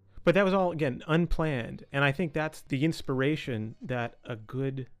 But that was all, again, unplanned. And I think that's the inspiration that a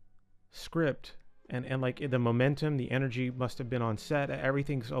good script and like the momentum, the energy must have been on set.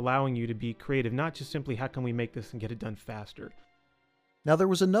 Everything's allowing you to be creative, not just simply how can we make this and get it done faster. Now, there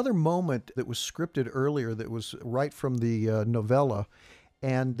was another moment that was scripted earlier that was right from the novella,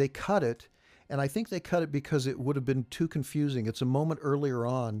 and they cut it. And I think they cut it because it would have been too confusing. It's a moment earlier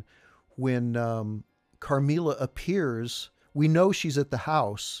on when Carmilla appears. We know she's at the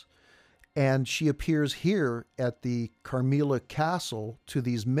house, and she appears here at the Carmilla castle to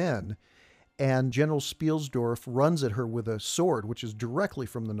these men. And General Spielsdorf runs at her with a sword, which is directly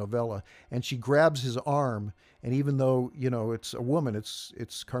from the novella, and she grabs his arm. And even though, you know, it's a woman,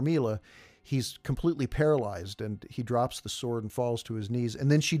 it's Carmilla, he's completely paralyzed, and he drops the sword and falls to his knees. And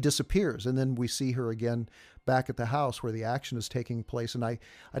then she disappears, and then we see her again back at the house where the action is taking place. And I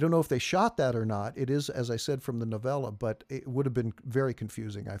don't know if they shot that or not. It is, as I said, from the novella, but it would have been very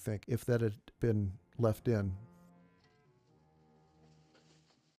confusing, I think, if that had been left in.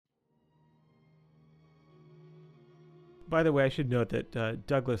 By the way, I should note that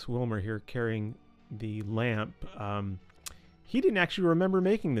Douglas Wilmer here carrying the lamp, he didn't actually remember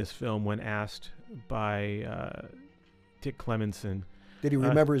making this film when asked by Dick Clemenson. Did he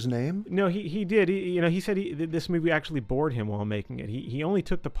remember his name? No, he did. He said this movie actually bored him while making it. He only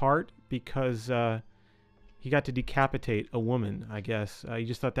took the part because he got to decapitate a woman, I guess. He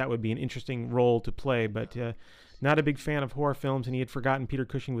just thought that would be an interesting role to play, but not a big fan of horror films, and he had forgotten Peter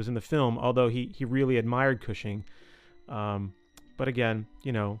Cushing was in the film, although he really admired Cushing. But again,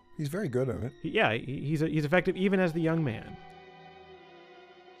 you know, he's very good at it. He's effective even as the young man.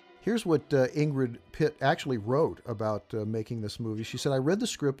 Here's what Ingrid Pitt actually wrote about making this movie. She said, "I read the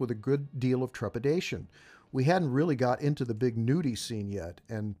script with a good deal of trepidation. We hadn't really got into the big nudie scene yet,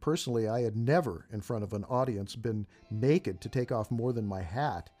 and personally, I had never, in front of an audience, been naked to take off more than my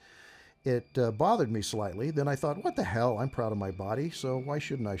hat. It bothered me slightly. Then I thought, what the hell? I'm proud of my body, so why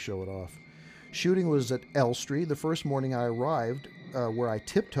shouldn't I show it off? Shooting was at Elstree the first morning I arrived, where I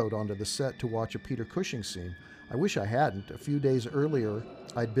tiptoed onto the set to watch a Peter Cushing scene. I wish I hadn't. A few days earlier,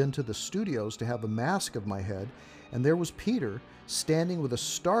 I'd been to the studios to have a mask of my head, and there was Peter standing with a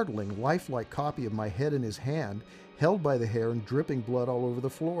startling, lifelike copy of my head in his hand, held by the hair and dripping blood all over the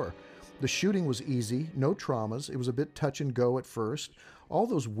floor. The shooting was easy, no traumas. It was a bit touch and go at first. All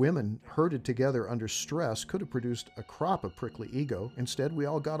those women herded together under stress could have produced a crop of prickly ego. Instead, we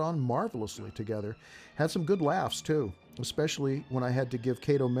all got on marvelously together. Had some good laughs, too, especially when I had to give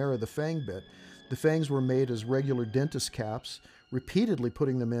Kate O'Mara the fang bit. The fangs were made as regular dentist caps. Repeatedly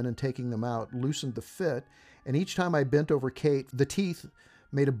putting them in and taking them out loosened the fit, and each time I bent over Kate, the teeth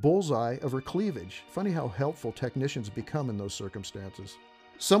made a bullseye of her cleavage. Funny how helpful technicians become in those circumstances.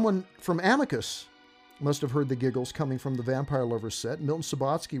 Someone from Amicus must have heard the giggles coming from the Vampire Lovers set. Milton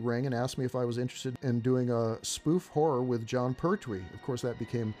Subotsky rang and asked me if I was interested in doing a spoof horror with John Pertwee. Of course, that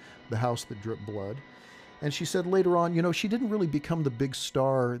became The House That Dripped Blood. And she said later on, you know, she didn't really become the big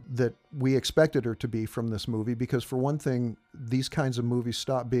star that we expected her to be from this movie, because for one thing, these kinds of movies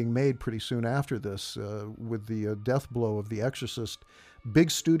stopped being made pretty soon after this. With the death blow of The Exorcist,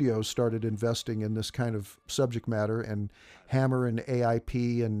 big studios started investing in this kind of subject matter, and Hammer and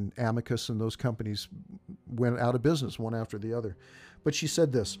AIP and Amicus and those companies went out of business one after the other. But she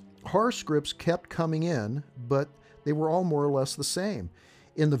said this, horror scripts kept coming in, but they were all more or less the same.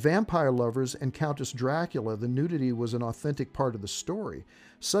 In The Vampire Lovers and Countess Dracula, the nudity was an authentic part of the story.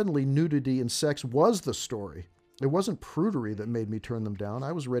 Suddenly, nudity and sex was the story. It wasn't prudery that made me turn them down.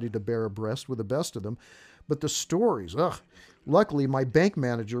 I was ready to bare a breast with the best of them. But the stories, ugh. Luckily, my bank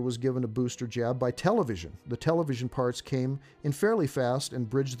manager was given a booster jab by television. The television parts came in fairly fast and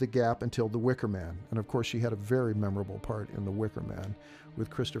bridged the gap until The Wicker Man. And of course, she had a very memorable part in The Wicker Man with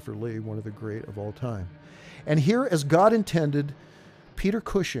Christopher Lee, one of the great of all time. And here, as God intended, Peter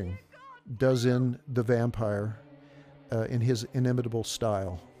Cushing does in The Vampire in his inimitable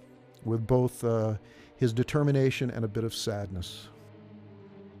style, with both his determination and a bit of sadness.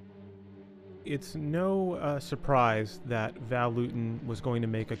 It's no surprise that Val Lewton was going to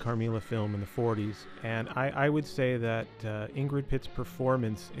make a Carmilla film in the 40s, and I would say that Ingrid Pitt's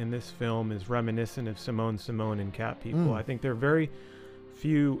performance in this film is reminiscent of Simone in Cat People. I think there are very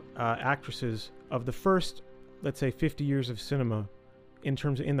few actresses of the first, let's say, 50 years of cinema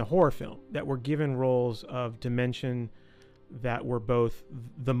in the horror film that were given roles of dimension that were both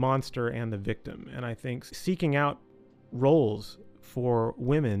the monster and the victim. And I think seeking out roles for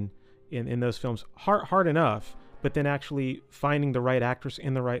women in those films hard enough, but then actually finding the right actress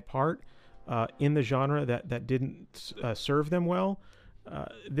in the right part in the genre that didn't serve them well.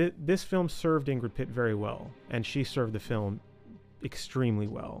 This film served Ingrid Pitt very well, and she served the film extremely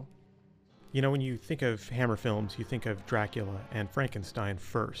well. You know, when you think of Hammer films, you think of Dracula and Frankenstein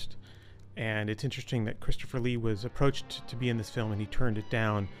first. And it's interesting that Christopher Lee was approached to be in this film and he turned it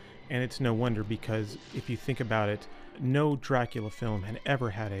down. And it's no wonder, because if you think about it, no Dracula film had ever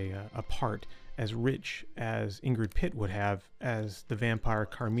had a part as rich as Ingrid Pitt would have as the vampire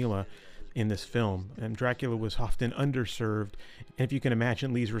Carmilla in this film. And Dracula was often underserved. And if you can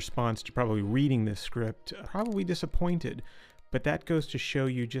imagine Lee's response to probably reading this script, probably disappointed. But that goes to show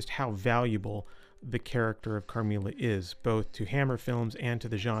you just how valuable the character of Carmilla is, both to Hammer films and to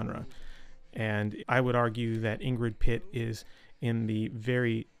the genre. And I would argue that Ingrid Pitt is in the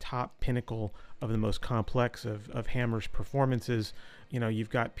very top pinnacle of the most complex of Hammer's performances. You know,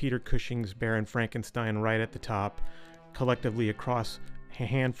 you've got Peter Cushing's Baron Frankenstein right at the top, collectively across a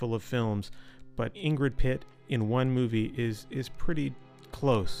handful of films. But Ingrid Pitt in one movie is pretty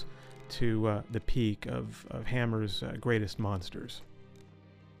close to the peak of Hammer's greatest monsters.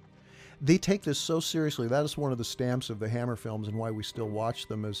 They take this so seriously. That is one of the stamps of the Hammer films, and why we still watch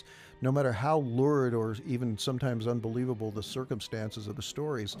them, is no matter how lurid or even sometimes unbelievable the circumstances of the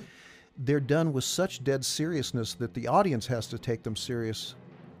stories, they're done with such dead seriousness that the audience has to take them serious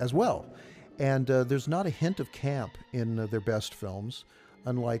as well. And there's not a hint of camp in their best films,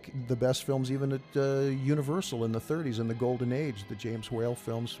 unlike the best films even at Universal in the 30s, in the Golden Age, the James Whale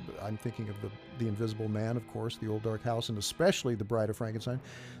films. I'm thinking of the Invisible Man, of course, The Old Dark House, and especially The Bride of Frankenstein.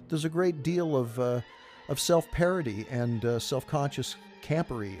 There's a great deal of self-parody and self-conscious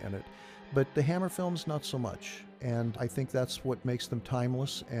campery in it. But the Hammer films, not so much. And I think that's what makes them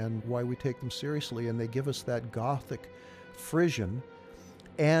timeless and why we take them seriously. And they give us that gothic frisson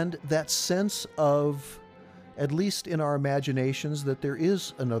and that sense of, at least in our imaginations, that there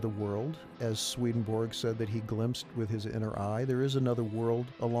is another world. As Swedenborg said that he glimpsed with his inner eye, there is another world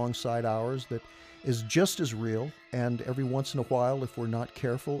alongside ours that is just as real, and every once in a while, if we're not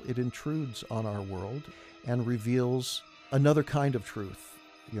careful, it intrudes on our world and reveals another kind of truth,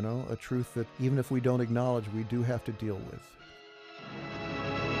 you know, a truth that even if we don't acknowledge, we do have to deal with.